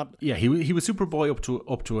 I'm not. Yeah, he was Superboy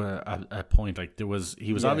up to a point. Like he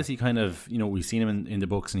was obviously kind of, we've seen him in the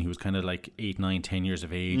books, and he was kind of like 8, 9, 10 years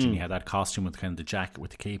of age, and he had that costume with kind of the jacket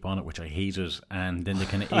with the cape on it, which I hated. And then they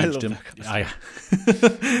kind of aged him.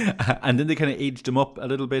 And then they kind of aged him up a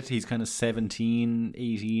little bit. He's kind of 17,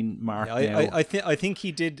 18 mark now. I think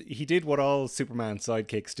he did what all Superman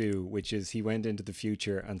sidekicks do, which is he went into the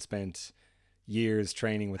future and spent years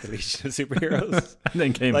training with the Legion of Superheroes and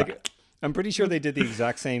then came back. I'm pretty sure they did the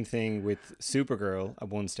exact same thing with Supergirl at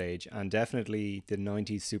one stage, and definitely the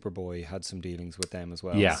 90s Superboy had some dealings with them as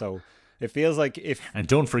well. Yeah. So it feels like And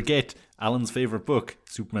don't forget Alan's favourite book,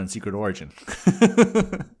 Superman Secret Origin.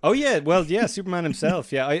 Oh yeah, well yeah, Superman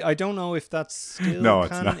himself. Yeah, I don't know if that's still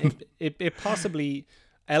canon. It's not. It possibly,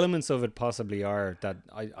 elements of it possibly are that.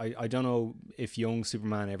 I don't know if young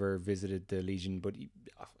Superman ever visited the Legion, but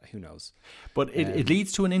who knows. But it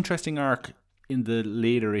leads to an interesting arc in the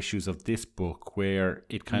later issues of this book, where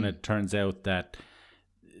it kind of turns out that,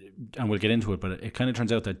 and we'll get into it, but it kind of turns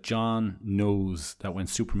out that John knows that when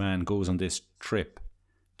Superman goes on this trip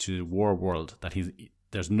to Warworld, that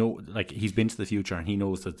he's been to the future, and he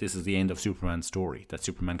knows that this is the end of Superman's story, that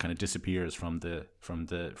Superman kind of disappears from the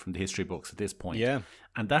history books at this point. Yeah.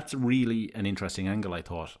 And that's really an interesting angle, I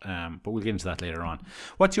thought. But we'll get into that later on.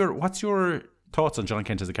 What's your thoughts on John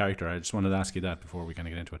Kent as a character? I just wanted to ask you that before we kind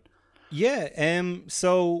of get into it. Yeah,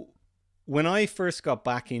 so when I first got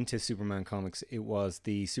back into Superman comics, it was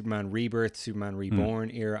the Superman Rebirth, Superman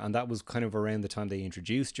Reborn era, and that was kind of around the time they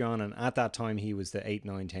introduced John, and at that time he was the 8,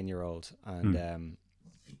 9, 10-year-old, and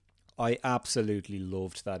I absolutely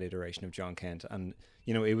loved that iteration of John Kent, and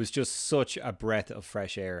it was just such a breath of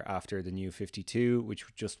fresh air after the New 52, which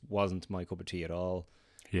just wasn't my cup of tea at all.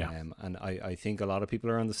 Yeah. And I think a lot of people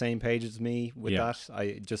are on the same page as me with that.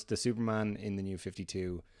 The Superman in the New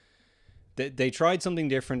 52, they tried something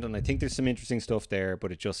different, and I think there's some interesting stuff there,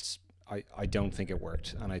 but it just, I don't think it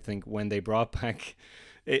worked. And I think when they brought back,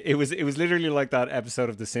 it was literally like that episode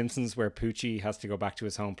of The Simpsons where Poochie has to go back to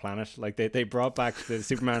his home planet. Like they brought back the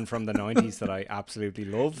Superman from the 90s that I absolutely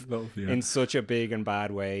love in such a big and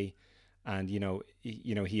bad way. And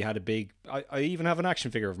he had a big, I even have an action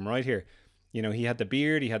figure of him right here. He had the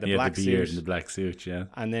beard, he had the black suit. And the black suit, yeah.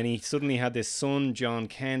 And then he suddenly had this son, John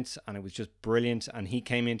Kent, and it was just brilliant. And he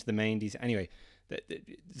came into the main. Anyway, the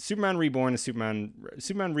Superman Reborn is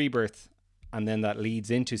Superman Rebirth, and then that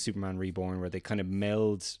leads into Superman Reborn, where they kind of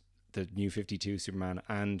meld the New 52 Superman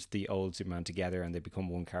and the old Superman together, and they become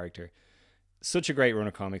one character. Such a great run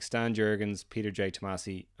of comics. Stan Jurgens, Peter J.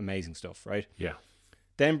 Tomasi, amazing stuff, right? Yeah.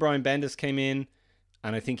 Then Brian Bendis came in,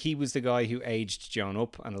 and I think he was the guy who aged John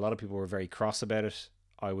up, and a lot of people were very cross about it.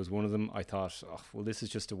 I was one of them. I thought, well, this is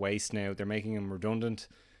just a waste now. They're making him redundant.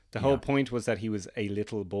 The whole point was that he was a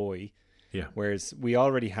little boy. Yeah. Whereas we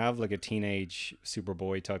already have like a teenage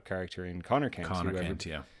Superboy type character in Connor Kent.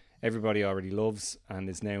 Everybody already loves and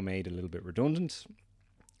is now made a little bit redundant.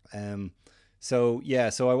 So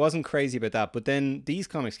I wasn't crazy about that. But then these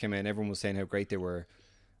comics came in, everyone was saying how great they were.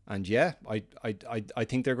 And yeah, I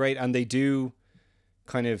think they're great. And they do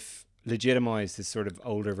kind of legitimize this sort of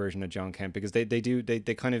older version of John Kent, because they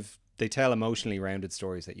tell emotionally rounded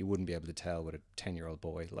stories that you wouldn't be able to tell with a 10-year-old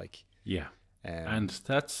boy. Like, yeah. And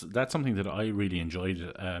that's something that I really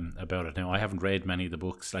enjoyed about it. Now, I haven't read many of the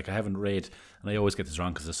books. Like, I haven't read, and I always get this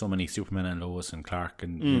wrong because there's so many Superman and Lois and Clark,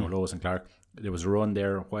 and Lois and Clark. There was a run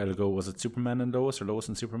there a while ago. Was it Superman and Lois, or Lois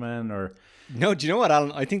and Superman, or? No, do you know what,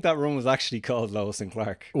 Alan? I think that run was actually called Lois and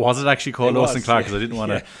Clark. Was it actually called Lois and Clark? Because I didn't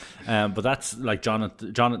want to. But that's like John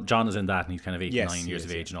is in that, and he's kind of 8, 9 years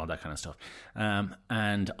of age and all that kind of stuff.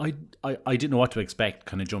 And I didn't know what to expect,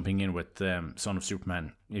 kind of jumping in with Son of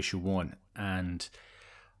Superman issue 1, and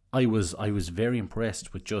I was very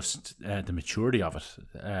impressed with just the maturity of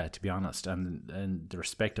it, to be honest, and the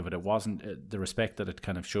respect of it. It wasn't the respect that it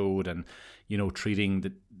kind of showed, and treating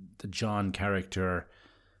the John character.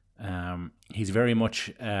 He's very much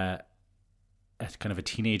a kind of a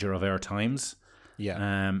teenager of our times.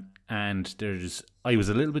 Yeah. And I was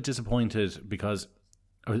a little bit disappointed because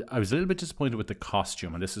I was a little bit disappointed with the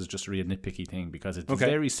costume, and this is just a real nitpicky thing, because it's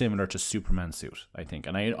very similar to Superman's suit, I think,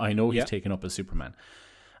 and I know he's taken up as Superman.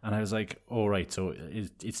 And I was like, all right, so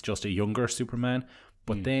it's just a younger Superman.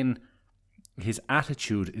 But then his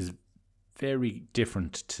attitude is very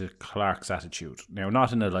different to Clark's attitude. Now,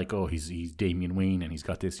 not in a like, he's Damian Wayne and he's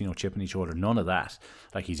got this, chip on his shoulder. None of that.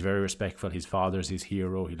 Like, he's very respectful. His father's his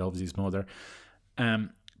hero. He loves his mother.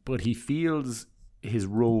 But he feels his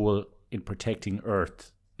role in protecting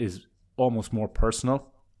Earth is almost more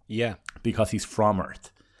personal. Yeah. Because he's from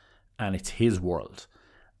Earth and it's his world.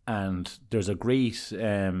 And there's a great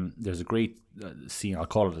scene. I'll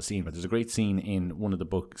call it a scene, but there's a great scene in one of the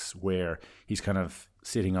books where he's kind of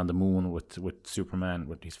sitting on the moon with Superman,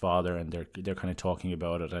 with his father, and they're kind of talking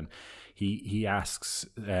about it. And he asks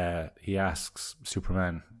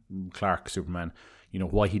Superman,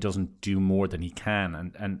 why he doesn't do more than he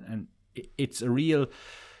can. And it's a real,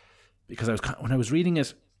 because when I was reading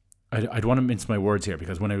it, I don't want to mince my words here,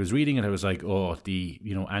 because when I was reading it, I was like, oh, the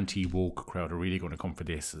anti-woke crowd are really going to come for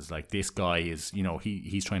this. It's like, this guy is,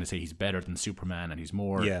 he's trying to say he's better than Superman and he's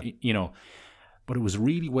more, But it was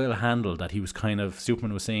really well handled that he was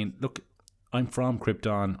Superman was saying, look, I'm from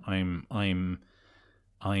Krypton. I'm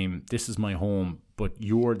this is my home, but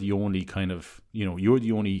you're the only you're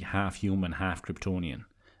the only half human, half Kryptonian.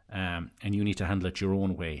 And you need to handle it your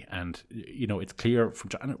own way. And, it's clear,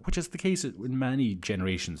 which is the case in many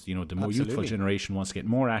generations. The more youthful generation wants to get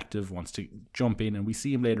more active, wants to jump in. And we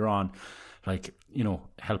see him later on,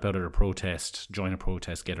 help out at a protest, join a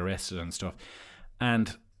protest, get arrested and stuff.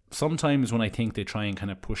 And sometimes when I think they try and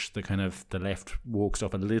kind of push the left woke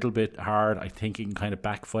stuff a little bit hard, I think it can kind of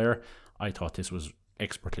backfire. I thought this was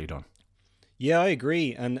expertly done. Yeah, I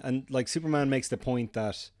agree. And like Superman makes the point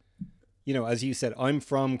that, as you said, I'm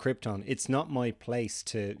from Krypton. It's not my place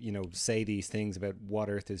to, say these things about what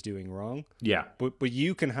Earth is doing wrong. Yeah. But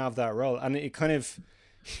you can have that role. And it kind of,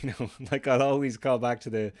 like I'll always call back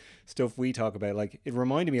to the stuff we talk about. Like, it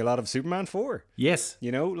reminded me a lot of Superman 4. Yes.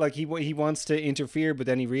 Like he wants to interfere, but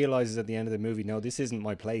then he realizes at the end of the movie, no, this isn't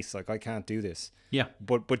my place. Like, I can't do this. Yeah.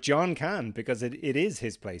 But John can, because it is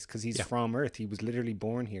his place, because he's from Earth. He was literally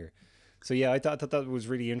born here. So yeah, I thought that was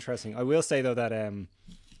really interesting. I will say though that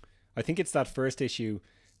I think it's that first issue,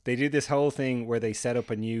 they do this whole thing where they set up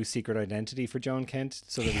a new secret identity for John Kent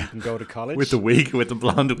so that he can go to college. With the wig, with the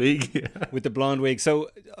blonde wig. With the blonde wig. So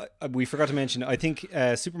we forgot to mention, I think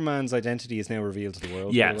Superman's identity is now revealed to the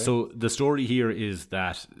world. Yeah, so the story here is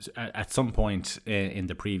that at some point in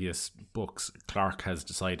the previous books, Clark has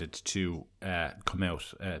decided to come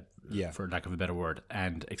out, for lack of a better word,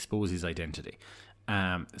 and expose his identity.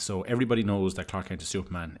 So everybody knows that Clark Kent is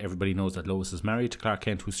Superman. Everybody knows that Lois is married to Clark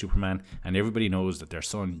Kent, who's Superman, and everybody knows that their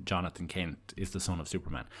son Jonathan Kent is the son of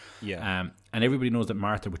Superman. Yeah. And everybody knows that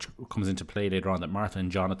Martha, which comes into play later on, that Martha and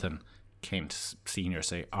Jonathan Kent Senior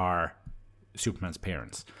are Superman's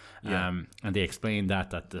parents. Yeah. And they explain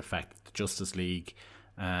that the fact that the Justice League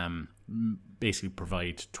basically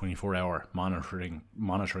provide 24-hour monitoring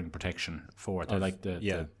protection for. They're like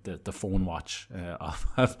the phone watch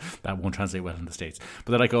of that won't translate well in the States,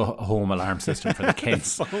 but they're like a home alarm system for the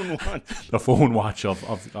Kents. The phone watch of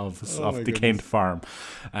the Kent farm.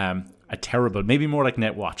 A terrible, maybe more like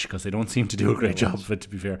Netwatch, because they don't seem to do a great job of it, to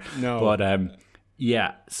be fair. No, but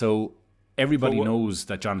so everybody knows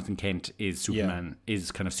that Jonathan Kent is Superman,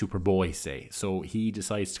 is kind of Superboy, say. So he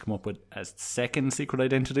decides to come up with a second secret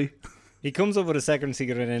identity. He comes up with a second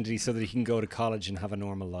secret identity so that he can go to college and have a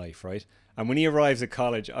normal life, right? And when he arrives at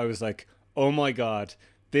college, I was like, oh my God,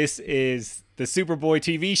 this is the Superboy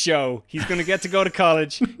TV show. He's going to get to go to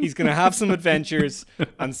college. He's going to have some adventures.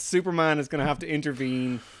 And Superman is going to have to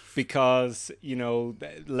intervene because,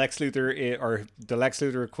 Lex Luthor, or the Lex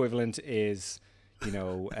Luthor equivalent is,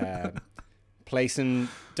 placing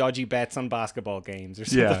dodgy bets on basketball games or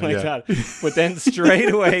something like that. But then straight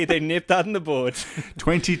away they nip that in the bud.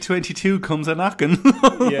 2022 comes a knocking.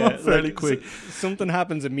 Fairly quick. Something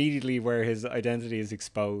happens immediately where his identity is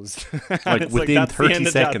exposed. Like within 30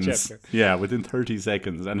 seconds. Yeah, within 30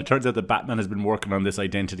 seconds. And it turns out that Batman has been working on this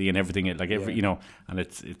identity and everything. And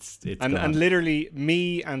it's and literally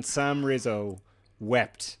me and Sam Rizzo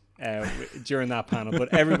wept during that panel,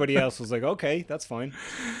 but everybody else was like, okay, that's fine.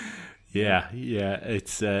 Yeah,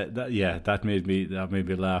 it's that made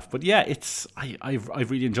me laugh. But yeah,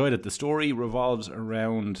 I've really enjoyed it. The story revolves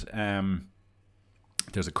around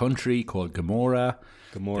there's a country called Gamora.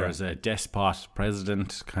 There's a despot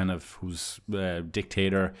president, kind of, who's a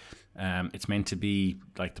dictator. It's meant to be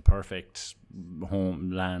like the perfect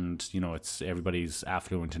homeland. It's everybody's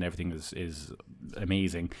affluent and everything is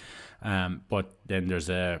amazing. But then there's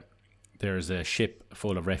a ship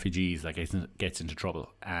full of refugees that gets into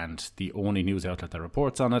trouble, and the only news outlet that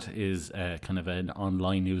reports on it is kind of an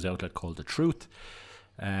online news outlet called The Truth,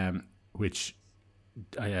 which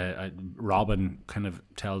Robin kind of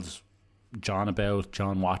tells John about.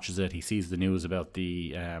 John watches it. He sees the news about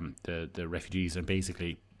the refugees, and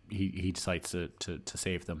basically he decides to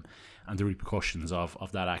save them, and the repercussions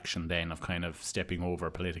of that action then of kind of stepping over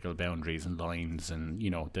political boundaries and lines, and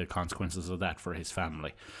the consequences of that for his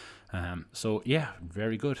family. So yeah,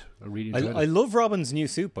 very good. I really enjoyed I it. love Robin's new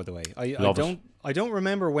suit, by the way. Love it. I don't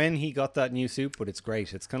remember when he got that new suit, but it's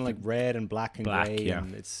great. It's kind of like red and black and grey, yeah.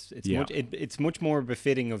 and it's much more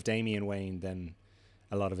befitting of Damian Wayne than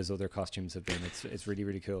a lot of his other costumes have been. It's really,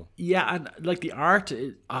 really cool. Yeah, and like the art,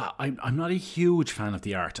 I'm not a huge fan of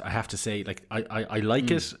the art. I have to say, like I like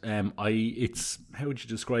it. It's, how would you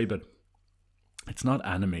describe it? It's not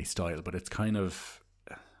anime style, but it's kind of.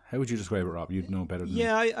 How would you describe it, Rob? You'd know better than me.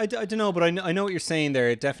 Yeah, I don't know, but I know what you're saying there.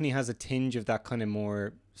 It definitely has a tinge of that kind of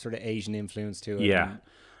more sort of Asian influence to it. Yeah. And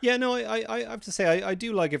yeah, no, I have to say I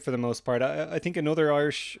do like it for the most part. I think another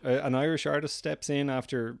an Irish artist steps in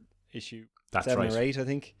after issue That's 7 right. or 8, I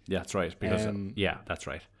think. Yeah, that's right. Because that's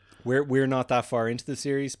right. We're not that far into the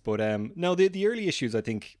series, but no, the early issues I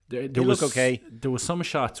think There they look okay. There was some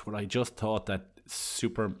shots where I just thought that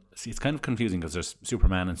it's kind of confusing because there's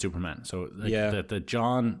Superman and Superman. So like the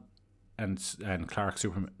John and Clark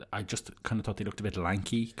Superman, I just kind of thought they looked a bit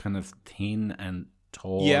lanky, kind of thin and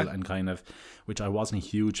tall, and kind of, which I wasn't a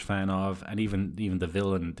huge fan of. And even the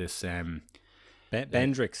villain, this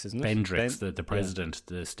Bendrix, isn't it? Bendrix, the president,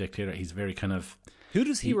 the dictator, he's very kind of. Who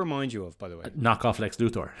does he remind you of, by the way? Knock off Lex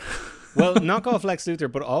Luthor. Well, knock off Lex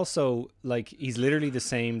Luthor, but also like he's literally the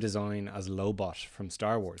same design as Lobot from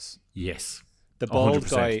Star Wars. Yes. The bald 100%.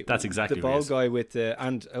 guy. That's exactly the what it bald is. guy with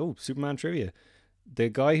the Superman trivia. The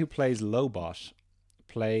guy who plays Lobot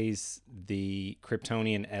plays the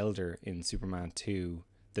Kryptonian Elder in Superman 2,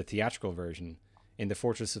 the theatrical version, in the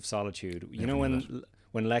Fortress of Solitude. You know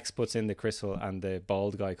when Lex puts in the crystal and the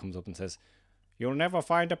bald guy comes up and says, "You'll never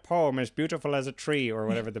find a poem as beautiful as a tree," or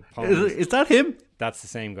whatever the poem is. Is that him? That's the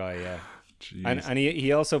same guy, yeah. Jeez. And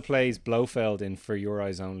he also plays Blofeld in For Your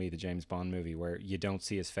Eyes Only, the James Bond movie, where you don't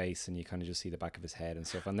see his face and you kind of just see the back of his head and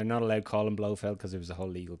stuff. And they're not allowed to call him Blofeld because it was a whole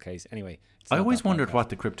legal case. Anyway, I always wondered what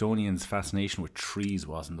the Kryptonians' fascination with trees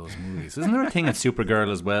was in those movies. Isn't there a thing at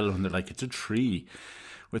Supergirl as well when they're like, it's a tree?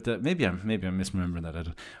 With the maybe I'm misremembering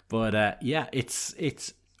that. But yeah, it's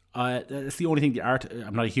the only thing. The art,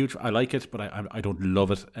 I'm not a huge. I like it, but I don't love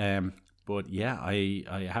it. But yeah,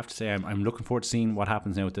 I have to say I'm looking forward to seeing what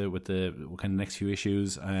happens now with the kind of next few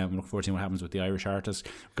issues. I'm looking forward to seeing what happens with the Irish artist,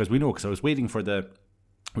 because I was waiting for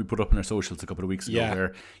we put up in our socials a couple of weeks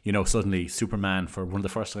ago where suddenly Superman, for one of the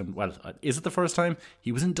first time, well, is it the first time,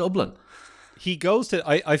 he was in Dublin? He goes to.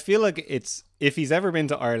 I feel like if he's ever been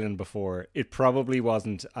to Ireland before, it probably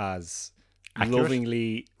wasn't as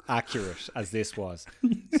lovingly accurate as this was.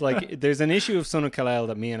 It's like there's an issue of Son of Kal-El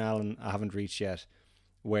that me and Alan haven't reached yet,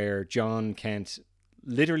 where John Kent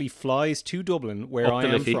literally flies to Dublin, where I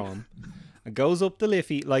am from, and goes up the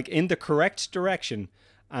Liffey, like in the correct direction,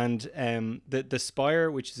 and the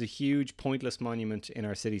spire, which is a huge pointless monument in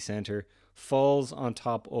our city centre, falls on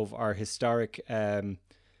top of our historic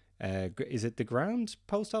is it the Grand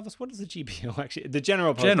Post Office? What is the GPO actually? The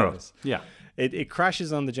General Post Office. Yeah. It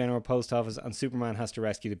crashes on the General Post Office, and Superman has to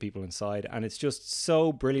rescue the people inside, and it's just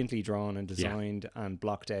so brilliantly drawn and designed and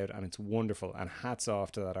blocked out, and it's wonderful. And hats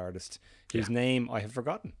off to that artist, whose name I have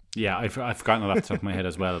forgotten. Yeah, I've forgotten it off the top of my head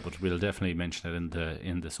as well, but we'll definitely mention it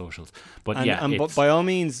in the socials. But But by all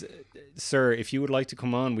means, sir, if you would like to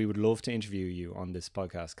come on, we would love to interview you on this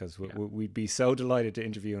podcast, because we'd be so delighted to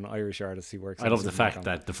interview an Irish artist who works. I love the fact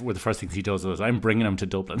that one of the first things he does is, I'm bringing him to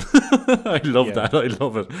Dublin. I love that. I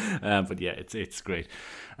love it. But yeah, it's great.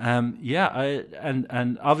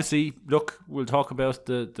 And obviously, look, we'll talk about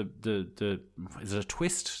the is it a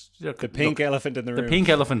twist? The pink elephant in the room. The pink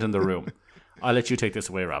elephant in the room. I'll let you take this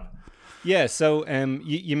away, Rob. Yeah, so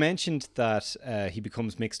you mentioned that he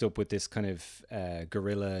becomes mixed up with this kind of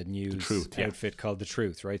guerrilla news outfit called The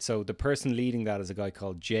Truth, right? So the person leading that is a guy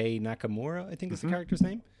called Jay Nakamura, I think is the character's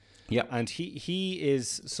name. Yeah, and he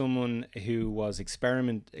is someone who was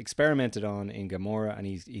experimented on in Gamora, and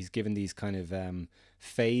he's given these kind of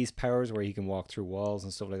phase powers where he can walk through walls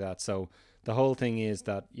and stuff like that. So the whole thing is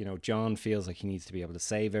that John feels like he needs to be able to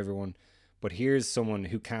save everyone, but here's someone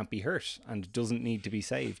who can't be hurt and doesn't need to be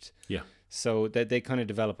saved. Yeah. So that they kind of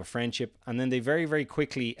develop a friendship, and then they very, very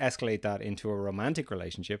quickly escalate that into a romantic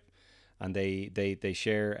relationship, and they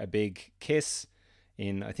share a big kiss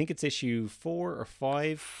in, I think it's issue 4 or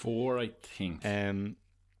 5. 4, I think. And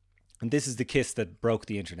this is the kiss that broke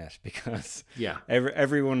the internet, because yeah,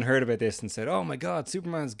 everyone heard about this and said, "Oh my God,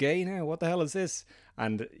 Superman's gay now! What the hell is this?"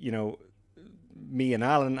 And me and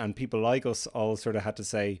Alan and people like us all sort of had to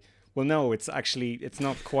say, well, no, it's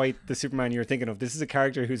not quite the Superman you're thinking of. This is a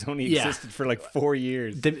character who's only Yeah. existed for like 4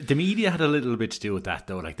 years. The media had a little bit to do with that,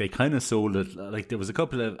 though. Like, they kind of sold it. Like, there was a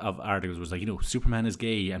couple of articles was like, Superman is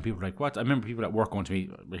gay, and people were like, what? I remember people at work going to me,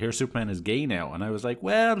 "Here, Superman is gay now," and I was like,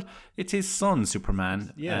 well, it's his son,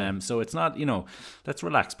 Superman. Yeah. So it's not, let's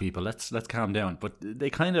relax, people. Let's calm down. But they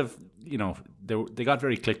kind of, they got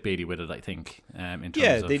very clickbaity with it, I think, in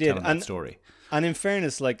terms of they did. telling that story. And in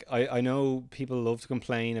fairness, like I know people love to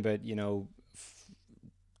complain about,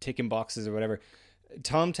 ticking boxes or whatever.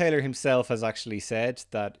 Tom Taylor himself has actually said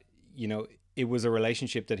that, it was a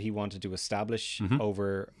relationship that he wanted to establish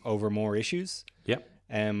over more issues. Yep.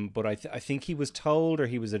 But I think he was told, or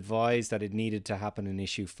he was advised, that it needed to happen in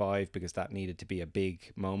issue 5 because that needed to be a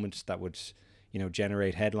big moment that would,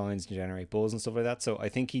 generate headlines and generate buzz and stuff like that. So I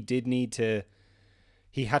think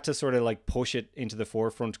he had to sort of like push it into the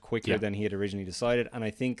forefront quicker than he had originally decided. And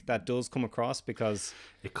I think that does come across because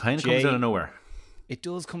it kind of comes out of nowhere. It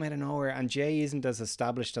does come out of nowhere, and Jay isn't as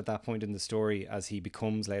established at that point in the story as he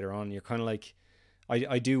becomes later on. You're kind of like,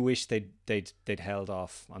 I do wish they'd held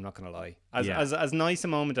off. I'm not gonna lie. As nice a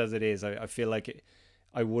moment as it is, I feel like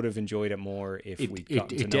I would have enjoyed it more if we'd gotten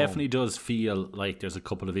to know it definitely does feel like there's a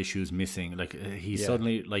couple of issues missing. Like he's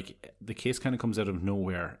suddenly, like, the case kind of comes out of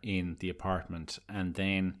nowhere in the apartment, and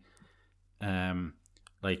then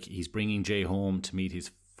like he's bringing Jay home to meet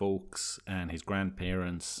his folks and his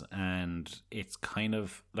grandparents, and it's kind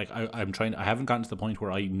of like I haven't gotten to the point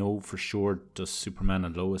where I know for sure, does Superman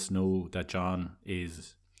and Lois know that John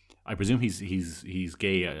is, I presume he's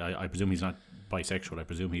gay. I presume he's not bisexual. I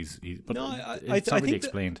presume he's but no, it's not really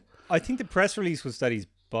explained. I think the press release was that he's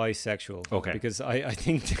bisexual. Okay. Because I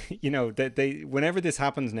think, that they, whenever this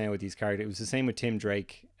happens now with these characters, it was the same with Tim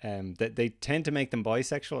Drake, that they tend to make them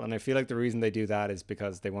bisexual, and I feel like the reason they do that is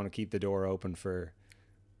because they want to keep the door open for,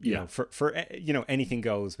 for anything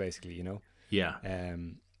goes, basically, Yeah.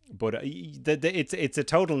 But it's a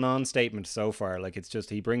total non-statement so far. Like, it's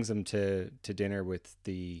just he brings them to dinner with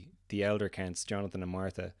the elder Kents, Jonathan and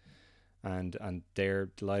Martha, and they're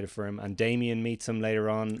delighted for him. And Damien meets him later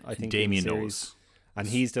on, I think. Damien in the series, knows, and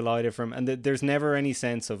he's delighted for him. And there's never any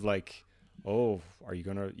sense of like, oh, are you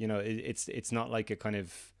gonna? It's not like a kind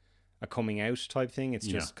of a coming out type thing. It's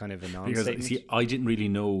just kind of a non-statement. Because, see, I didn't really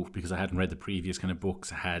know, because I hadn't read the previous kind of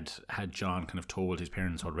books. Had John kind of told his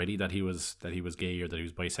parents already that he was gay or that he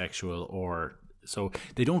was bisexual, or so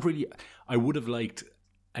they don't really. I would have liked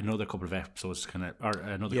another couple of episodes to kind of, or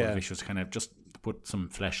another couple of issues to kind of just put some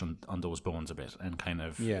flesh on those bones a bit and kind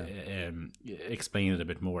of explain it a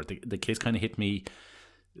bit more. The case kind of hit me.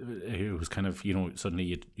 It was kind of,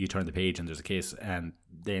 suddenly you turn the page and there's a case, and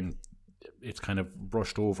then it's kind of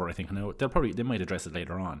brushed over, I think. I know they might address it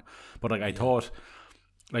later on, but like I thought,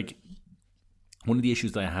 like, one of the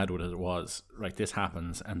issues that I had with it was, right, this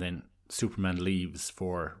happens and then Superman leaves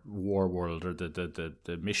for War World, or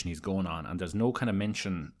the mission he's going on, and there's no kind of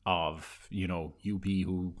mention of, you be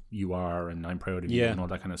who you are and I'm proud of you and all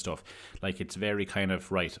that kind of stuff. Like, it's very kind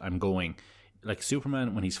of, right, I'm going. Like,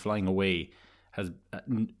 Superman, when he's flying away, has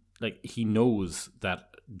like, he knows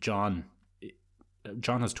that John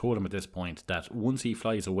has told him at this point that once he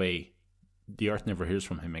flies away, the Earth never hears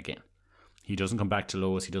from him again. He doesn't come back to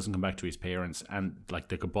Lois, he doesn't come back to his parents, and like,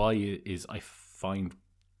 the goodbye is, I find,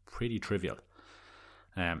 pretty trivial.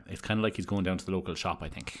 It's kind of like he's going down to the local shop, I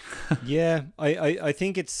think. Yeah, I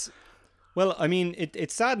think it's, well, I mean,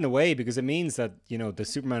 it's sad in a way, because it means that, the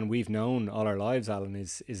Superman we've known all our lives, Alan,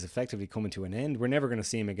 is effectively coming to an end. We're never going to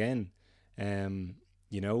see him again.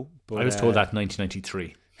 But I was told that in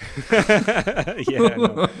 1993.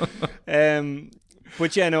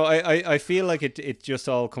 But yeah, no, I feel like it just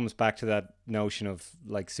all comes back to that notion of,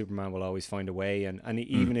 like, Superman will always find a way, and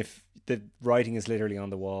even if the writing is literally on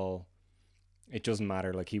the wall, it doesn't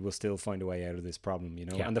matter. Like, he will still find a way out of this problem,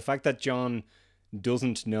 And the fact that John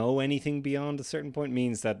doesn't know anything beyond a certain point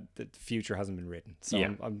means that the future hasn't been written.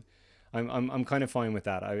 So I'm kind of fine with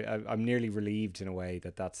that. I'm nearly relieved in a way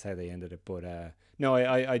that that's how they ended it. But no,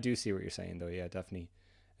 I do see what you're saying, though. Yeah, definitely.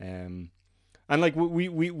 And like,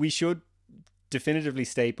 we should definitively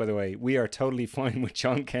state, by the way, we are totally fine with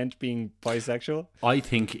John Kent being bisexual. I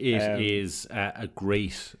think it is a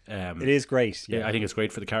great. It is great. Yeah, I think it's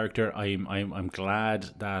great for the character. I'm glad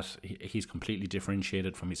that he's completely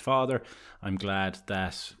differentiated from his father. I'm glad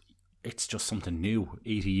that it's just something new.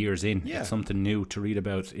 80 years in, it's something new to read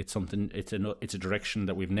about. It's something. It's a direction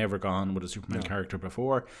that we've never gone with a Superman character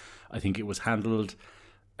before. I think it was handled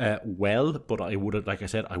well, but I would have, like I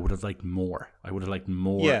said, I would have liked more.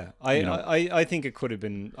 Yeah, I think it could have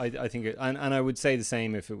been. I think it, and I would say the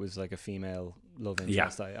same if it was like a female love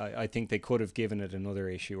interest. I think they could have given it another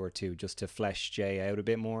issue or two just to flesh Jay out a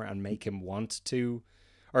bit more and make him want to,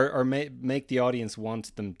 or make the audience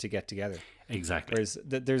want them to get together. Exactly. Whereas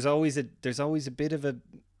there's always a bit of a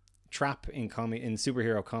trap in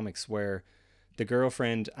superhero comics where the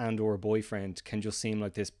girlfriend and or boyfriend can just seem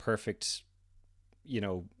like this perfect,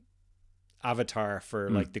 avatar for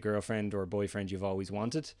like the girlfriend or boyfriend you've always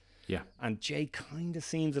wanted. Yeah. And Jay kind of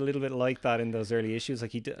seems a little bit like that in those early issues.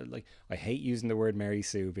 Like I hate using the word Mary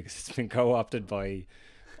Sue because it's been co-opted by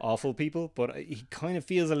awful people, but he kind of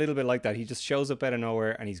feels a little bit like that. He just shows up out of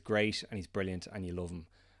nowhere and he's great and he's brilliant and you love him.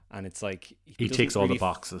 And it's like he ticks all the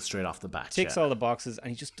boxes straight off the bat. Ticks all the boxes, and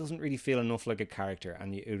he just doesn't really feel enough like a character.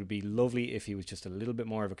 And it would be lovely if he was just a little bit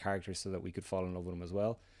more of a character, so that we could fall in love with him as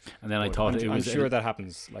well. And then I thought I'm sure that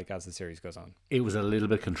happens like as the series goes on. It was a little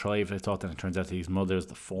bit contrived. I thought that it turns out that his mother is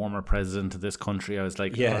the former president of this country. I was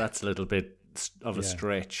like, oh, that's a little bit of a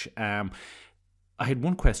stretch. I had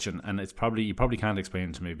one question, and you probably can't explain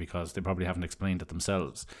it to me because they probably haven't explained it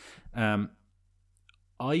themselves. I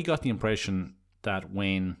got the impression that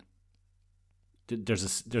when there's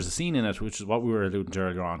a scene in it, which is what we were alluding to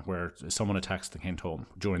earlier on, where someone attacks the Kent home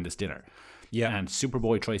during this dinner, and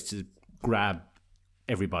Superboy tries to grab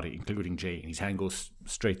everybody, including Jay, and his hand goes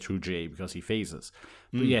straight through Jay because he phases.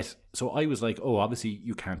 But yet, so I was like, oh, obviously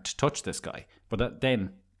you can't touch this guy. But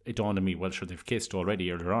then it dawned on me, well, sure, they've kissed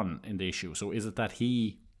already earlier on in the issue. So is it that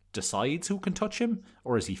he decides who can touch him,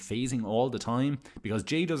 or is he phasing all the time? Because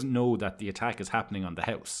Jay doesn't know that the attack is happening on the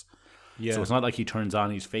house. Yeah. So it's not like he turns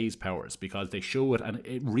on his phase powers, because they show it, and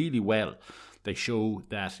it really well. They show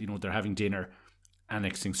that, they're having dinner, and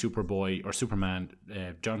next thing Superboy or Superman,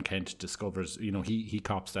 John Kent discovers, he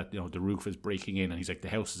cops that, the roof is breaking in, and he's like, the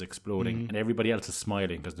house is exploding, and everybody else is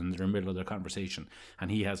smiling because they're in the middle of their conversation,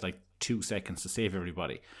 and he has like 2 seconds to save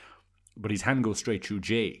everybody. But his hand goes straight through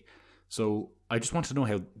Jay. So I just want to know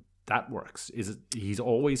how that works. Is it he's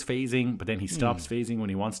always phasing, but then he stops phasing when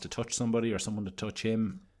he wants to touch somebody or someone to touch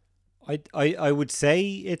him? I would say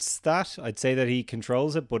it's that. I'd say that he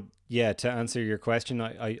controls it, but yeah, to answer your question,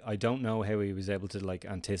 I don't know how he was able to like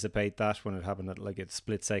anticipate that when it happened at like a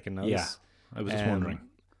split second notice. Yeah, I was just wondering.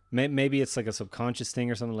 Maybe it's like a subconscious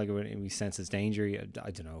thing or something, like when he senses danger.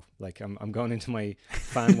 I don't know. Like I'm going into my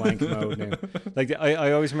fan wank mode now. Like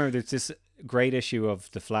I always remember there's this great issue of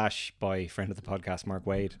The Flash by friend of the podcast Mark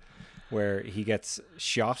Waid, where he gets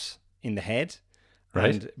shot in the head,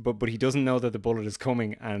 right? But he doesn't know that the bullet is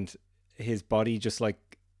coming, and his body just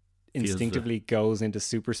like instinctively goes into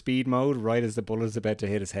super speed mode right as the bullet is about to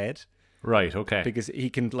hit his head. Right, okay. Because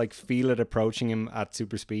he can like feel it approaching him at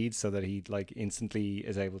super speed, so that he like instantly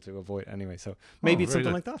is able to avoid anyway. So maybe it's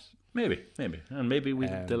something like that. Maybe. And maybe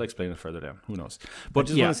they'll explain it further down. Who knows? But I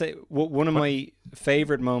just want to say, one of my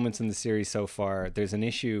favorite moments in the series so far, there's an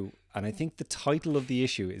issue, and I think the title of the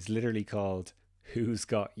issue is literally called Who's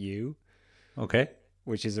Got You? Okay.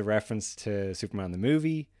 Which is a reference to Superman the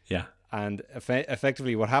movie. Yeah. And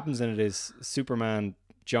effectively what happens in it is Superman,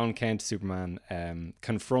 John Kent Superman,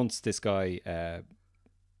 confronts this guy,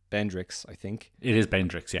 Bendrix, I think. It is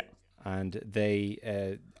Bendrix, yeah. And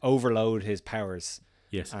they overload his powers.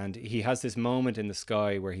 Yes. And he has this moment in the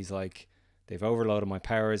sky where he's like, they've overloaded my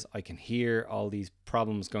powers. I can hear all these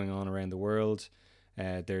problems going on around the world.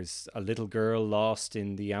 There's a little girl lost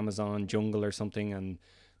in the Amazon jungle or something, and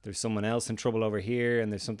there's someone else in trouble over here,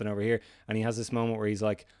 and there's something over here. And he has this moment where he's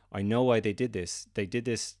like, I know why they did this. They did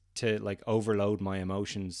this to like overload my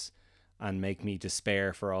emotions and make me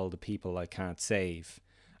despair for all the people I can't save.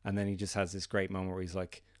 And then he just has this great moment where he's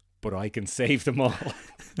like, but I can save them all.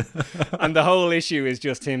 And the whole issue is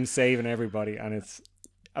just him saving everybody, and it's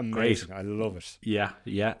amazing. Great. I love it.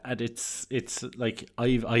 Yeah. And it's like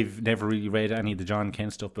I've never really read any of the John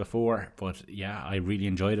Kent stuff before, but yeah, I really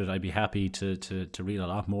enjoyed it. I'd be happy to read a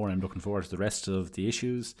lot more. I'm looking forward to the rest of the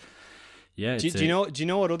issues. Yeah. Do you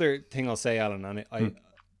know what other thing I'll say, Alan? And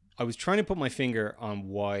I was trying to put my finger on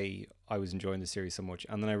why I was enjoying the series so much,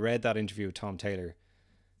 and then I read that interview with Tom Taylor.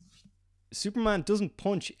 Superman doesn't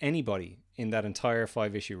punch anybody in that entire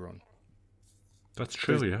 5-issue run. That's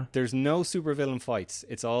true, There's no supervillain fights.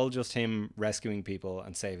 It's all just him rescuing people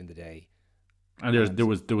and saving the day. And there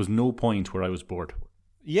was no point where I was bored.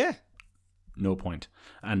 Yeah. No point.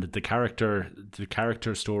 And the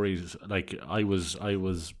character stories, like I was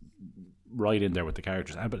right in there with the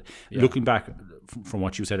characters. But looking back from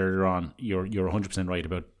what you said earlier on, you're 100% right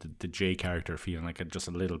about the Jay character feeling like just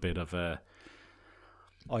a little bit of a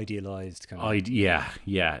idealized kind of. Yeah.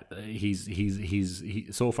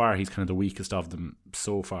 He's so far he's kind of the weakest of them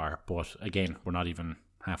so far. But again, we're not even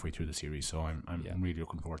halfway through the series, so I'm really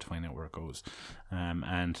looking forward to finding out where it goes.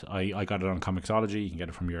 And I got it on Comixology. You can get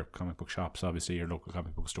it from your comic book shops, obviously, your local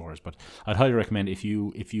comic book stores. But I'd highly recommend if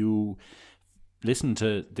you listen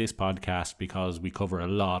to this podcast, because we cover a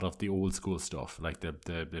lot of the old school stuff, like the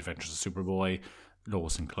Adventures of Superboy,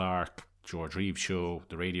 Lois and Clark, George Reeves show,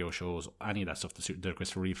 the radio shows, any of that stuff, the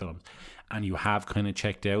Christopher Reeve films, and you have kind of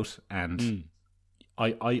checked out, and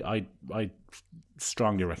I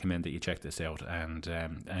strongly recommend that you check this out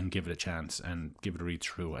and give it a chance and give it a read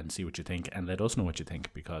through and see what you think, and let us know what you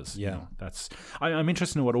think, because you know, that's I'm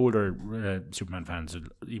interested in what older Superman fans,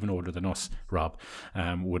 even older than us, Rob,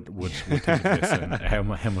 would think of this, and how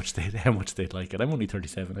much they'd like it. I'm only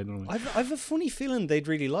 37. I don't know. I've a funny feeling they'd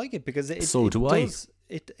really like it, because it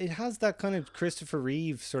has that kind of Christopher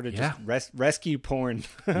Reeve sort of just rescue porn.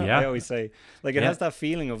 I always say, like, it has that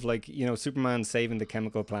feeling of, like, you know, Superman saving the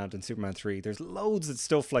chemical plant in Superman 3. There's loads of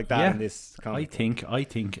stuff like that in this comic. I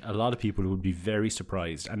think a lot of people would be very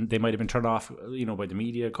surprised, and they might have been turned off, you know, by the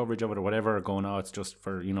media coverage of it or whatever, going, oh, it's just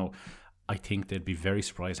for, you know. I think they'd be very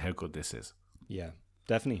surprised how good this is. Yeah,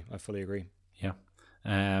 definitely. I fully agree. Yeah.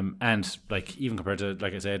 And like, even compared to,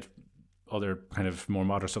 like I said, other kind of more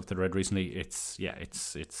modern stuff that I read recently, it's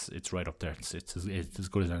right up there. It's as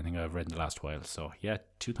good as anything I've read in the last while. So yeah,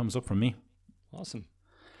 2 thumbs up from me. Awesome.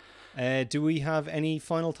 Do we have any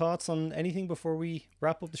final thoughts on anything before we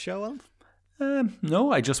wrap up the show, Alan?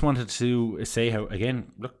 No, I just wanted to say how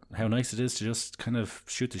nice it is to just kind of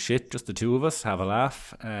shoot the shit, just the two of us, have a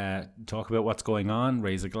laugh, talk about what's going on,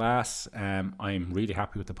 raise a glass. I'm really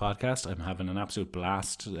happy with the podcast. I'm having an absolute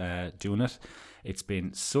blast doing it. It's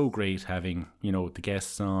been so great having, you know, the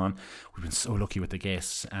guests on. We've been so lucky with the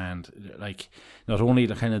guests, and like, not only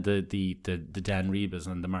the kind of the Dan Rebas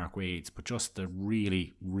and the Mark Wades, but just the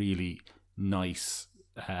really, really nice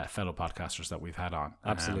fellow podcasters that we've had on.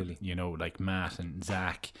 Absolutely. You know, like Matt and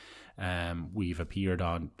Zach. We've appeared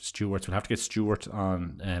on Stuart's. We'll have to get Stuart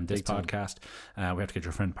on this podcast. We have to get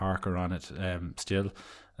your friend Parker on it still.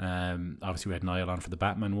 Obviously we had Niall on for the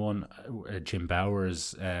Batman one. Jim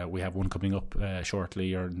Bowers. We have one coming up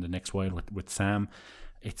shortly, or in the next while, with Sam.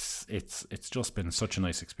 It's just been such a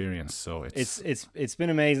nice experience. So it's been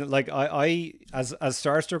amazing. Like, I as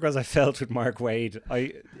starstruck as I felt with Mark Waid,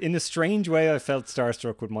 in a strange way I felt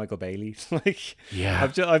starstruck with Michael Bailey. Like,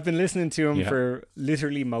 I've been listening to him for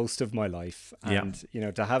literally most of my life, and you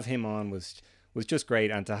know, to have him on was just great,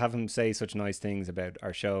 and to have him say such nice things about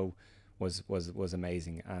our show was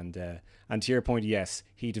amazing. And to your point, yes,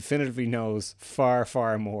 he definitively knows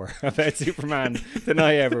far more about Superman than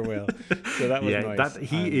I ever will. So that was nice.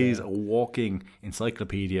 He is a walking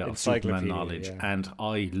encyclopedia of Superman knowledge, and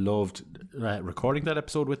I loved recording that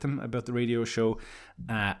episode with him about the radio show.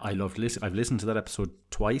 I've listened to that episode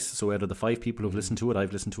twice, so out of the 5 people who've listened to it,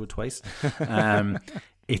 I've listened to it twice.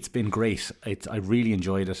 It's been great. I really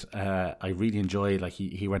enjoyed it. I really enjoyed, like,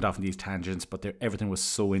 he went off on these tangents, but everything was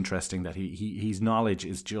so interesting that his knowledge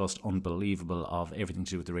is just unbelievable of everything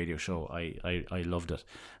to do with the radio show. I loved it.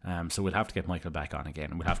 So we'll have to get Michael back on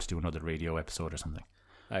again, and we'll have to do another radio episode or something.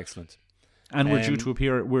 Excellent. And we're due to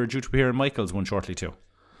appear in Michael's one shortly too.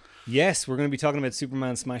 Yes, we're going to be talking about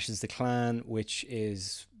Superman Smashes the Klan, which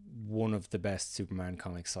is one of the best Superman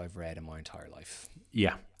comics I've read in my entire life.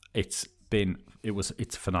 Yeah, it's a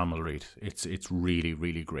phenomenal read. It's really,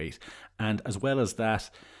 really great. And as well as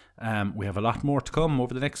that, we have a lot more to come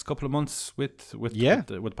over the next couple of months with the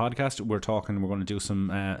podcast. We're going to do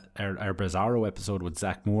some our Bizarro episode with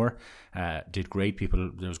Zach Moore. Did great.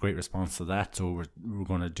 There was great response to that. So we're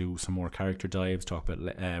going to do some more character dives. Talk about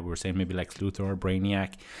we were saying maybe Lex Luthor or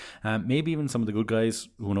Brainiac, maybe even some of the good guys.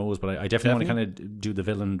 Who knows? But I definitely want to kind of do the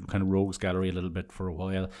villain kind of rogues gallery a little bit for a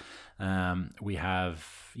while. We have,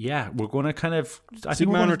 we're going to kind of...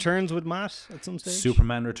 Superman Returns with Matt at some stage?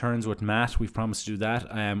 Superman Returns with Matt. We've promised to do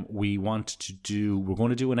that. We're going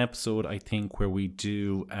to do an episode, I think, where we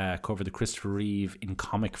do cover the Christopher Reeve in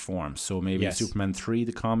comic form. So maybe Superman 3,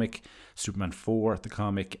 the comic, Superman 4, the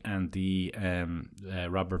comic, and the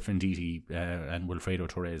Robert Venditti and Wilfredo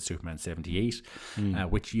Torres Superman 78,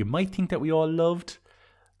 which you might think that we all loved,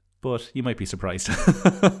 but you might be surprised.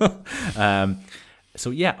 So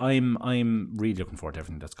yeah, I'm really looking forward to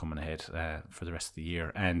everything that's coming ahead for the rest of the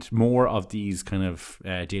year, and more of these kind of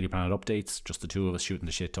Daily Planet updates. Just the two of us shooting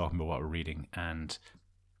the shit, talking about what we're reading, and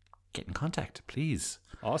get in contact, please.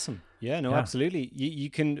 Awesome. Yeah, absolutely. You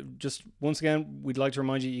can just, once again, we'd like to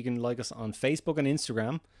remind you can like us on Facebook and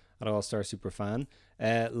Instagram at All Star Superfan.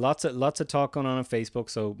 Lots of talk going on Facebook,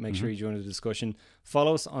 so make sure you join the discussion.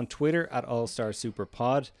 Follow us on Twitter at All Star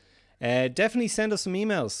Superpod. Definitely send us some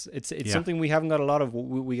emails. It's something we haven't got a lot of.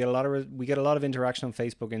 We get a lot of interaction on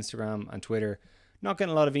Facebook, Instagram, and Twitter. Not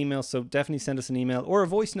getting a lot of emails, so definitely send us an email or a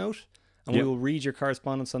voice note, and Yep. we will read your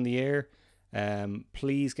correspondence on the air.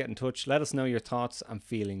 Please get in touch. Let us know your thoughts and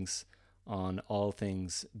feelings on all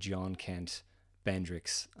things John Kent,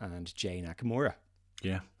 Bendrix, and Jay Nakamura.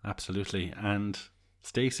 Yeah, absolutely. And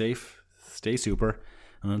stay safe, stay super.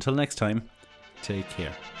 And until next time, take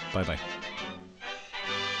care. Bye-bye.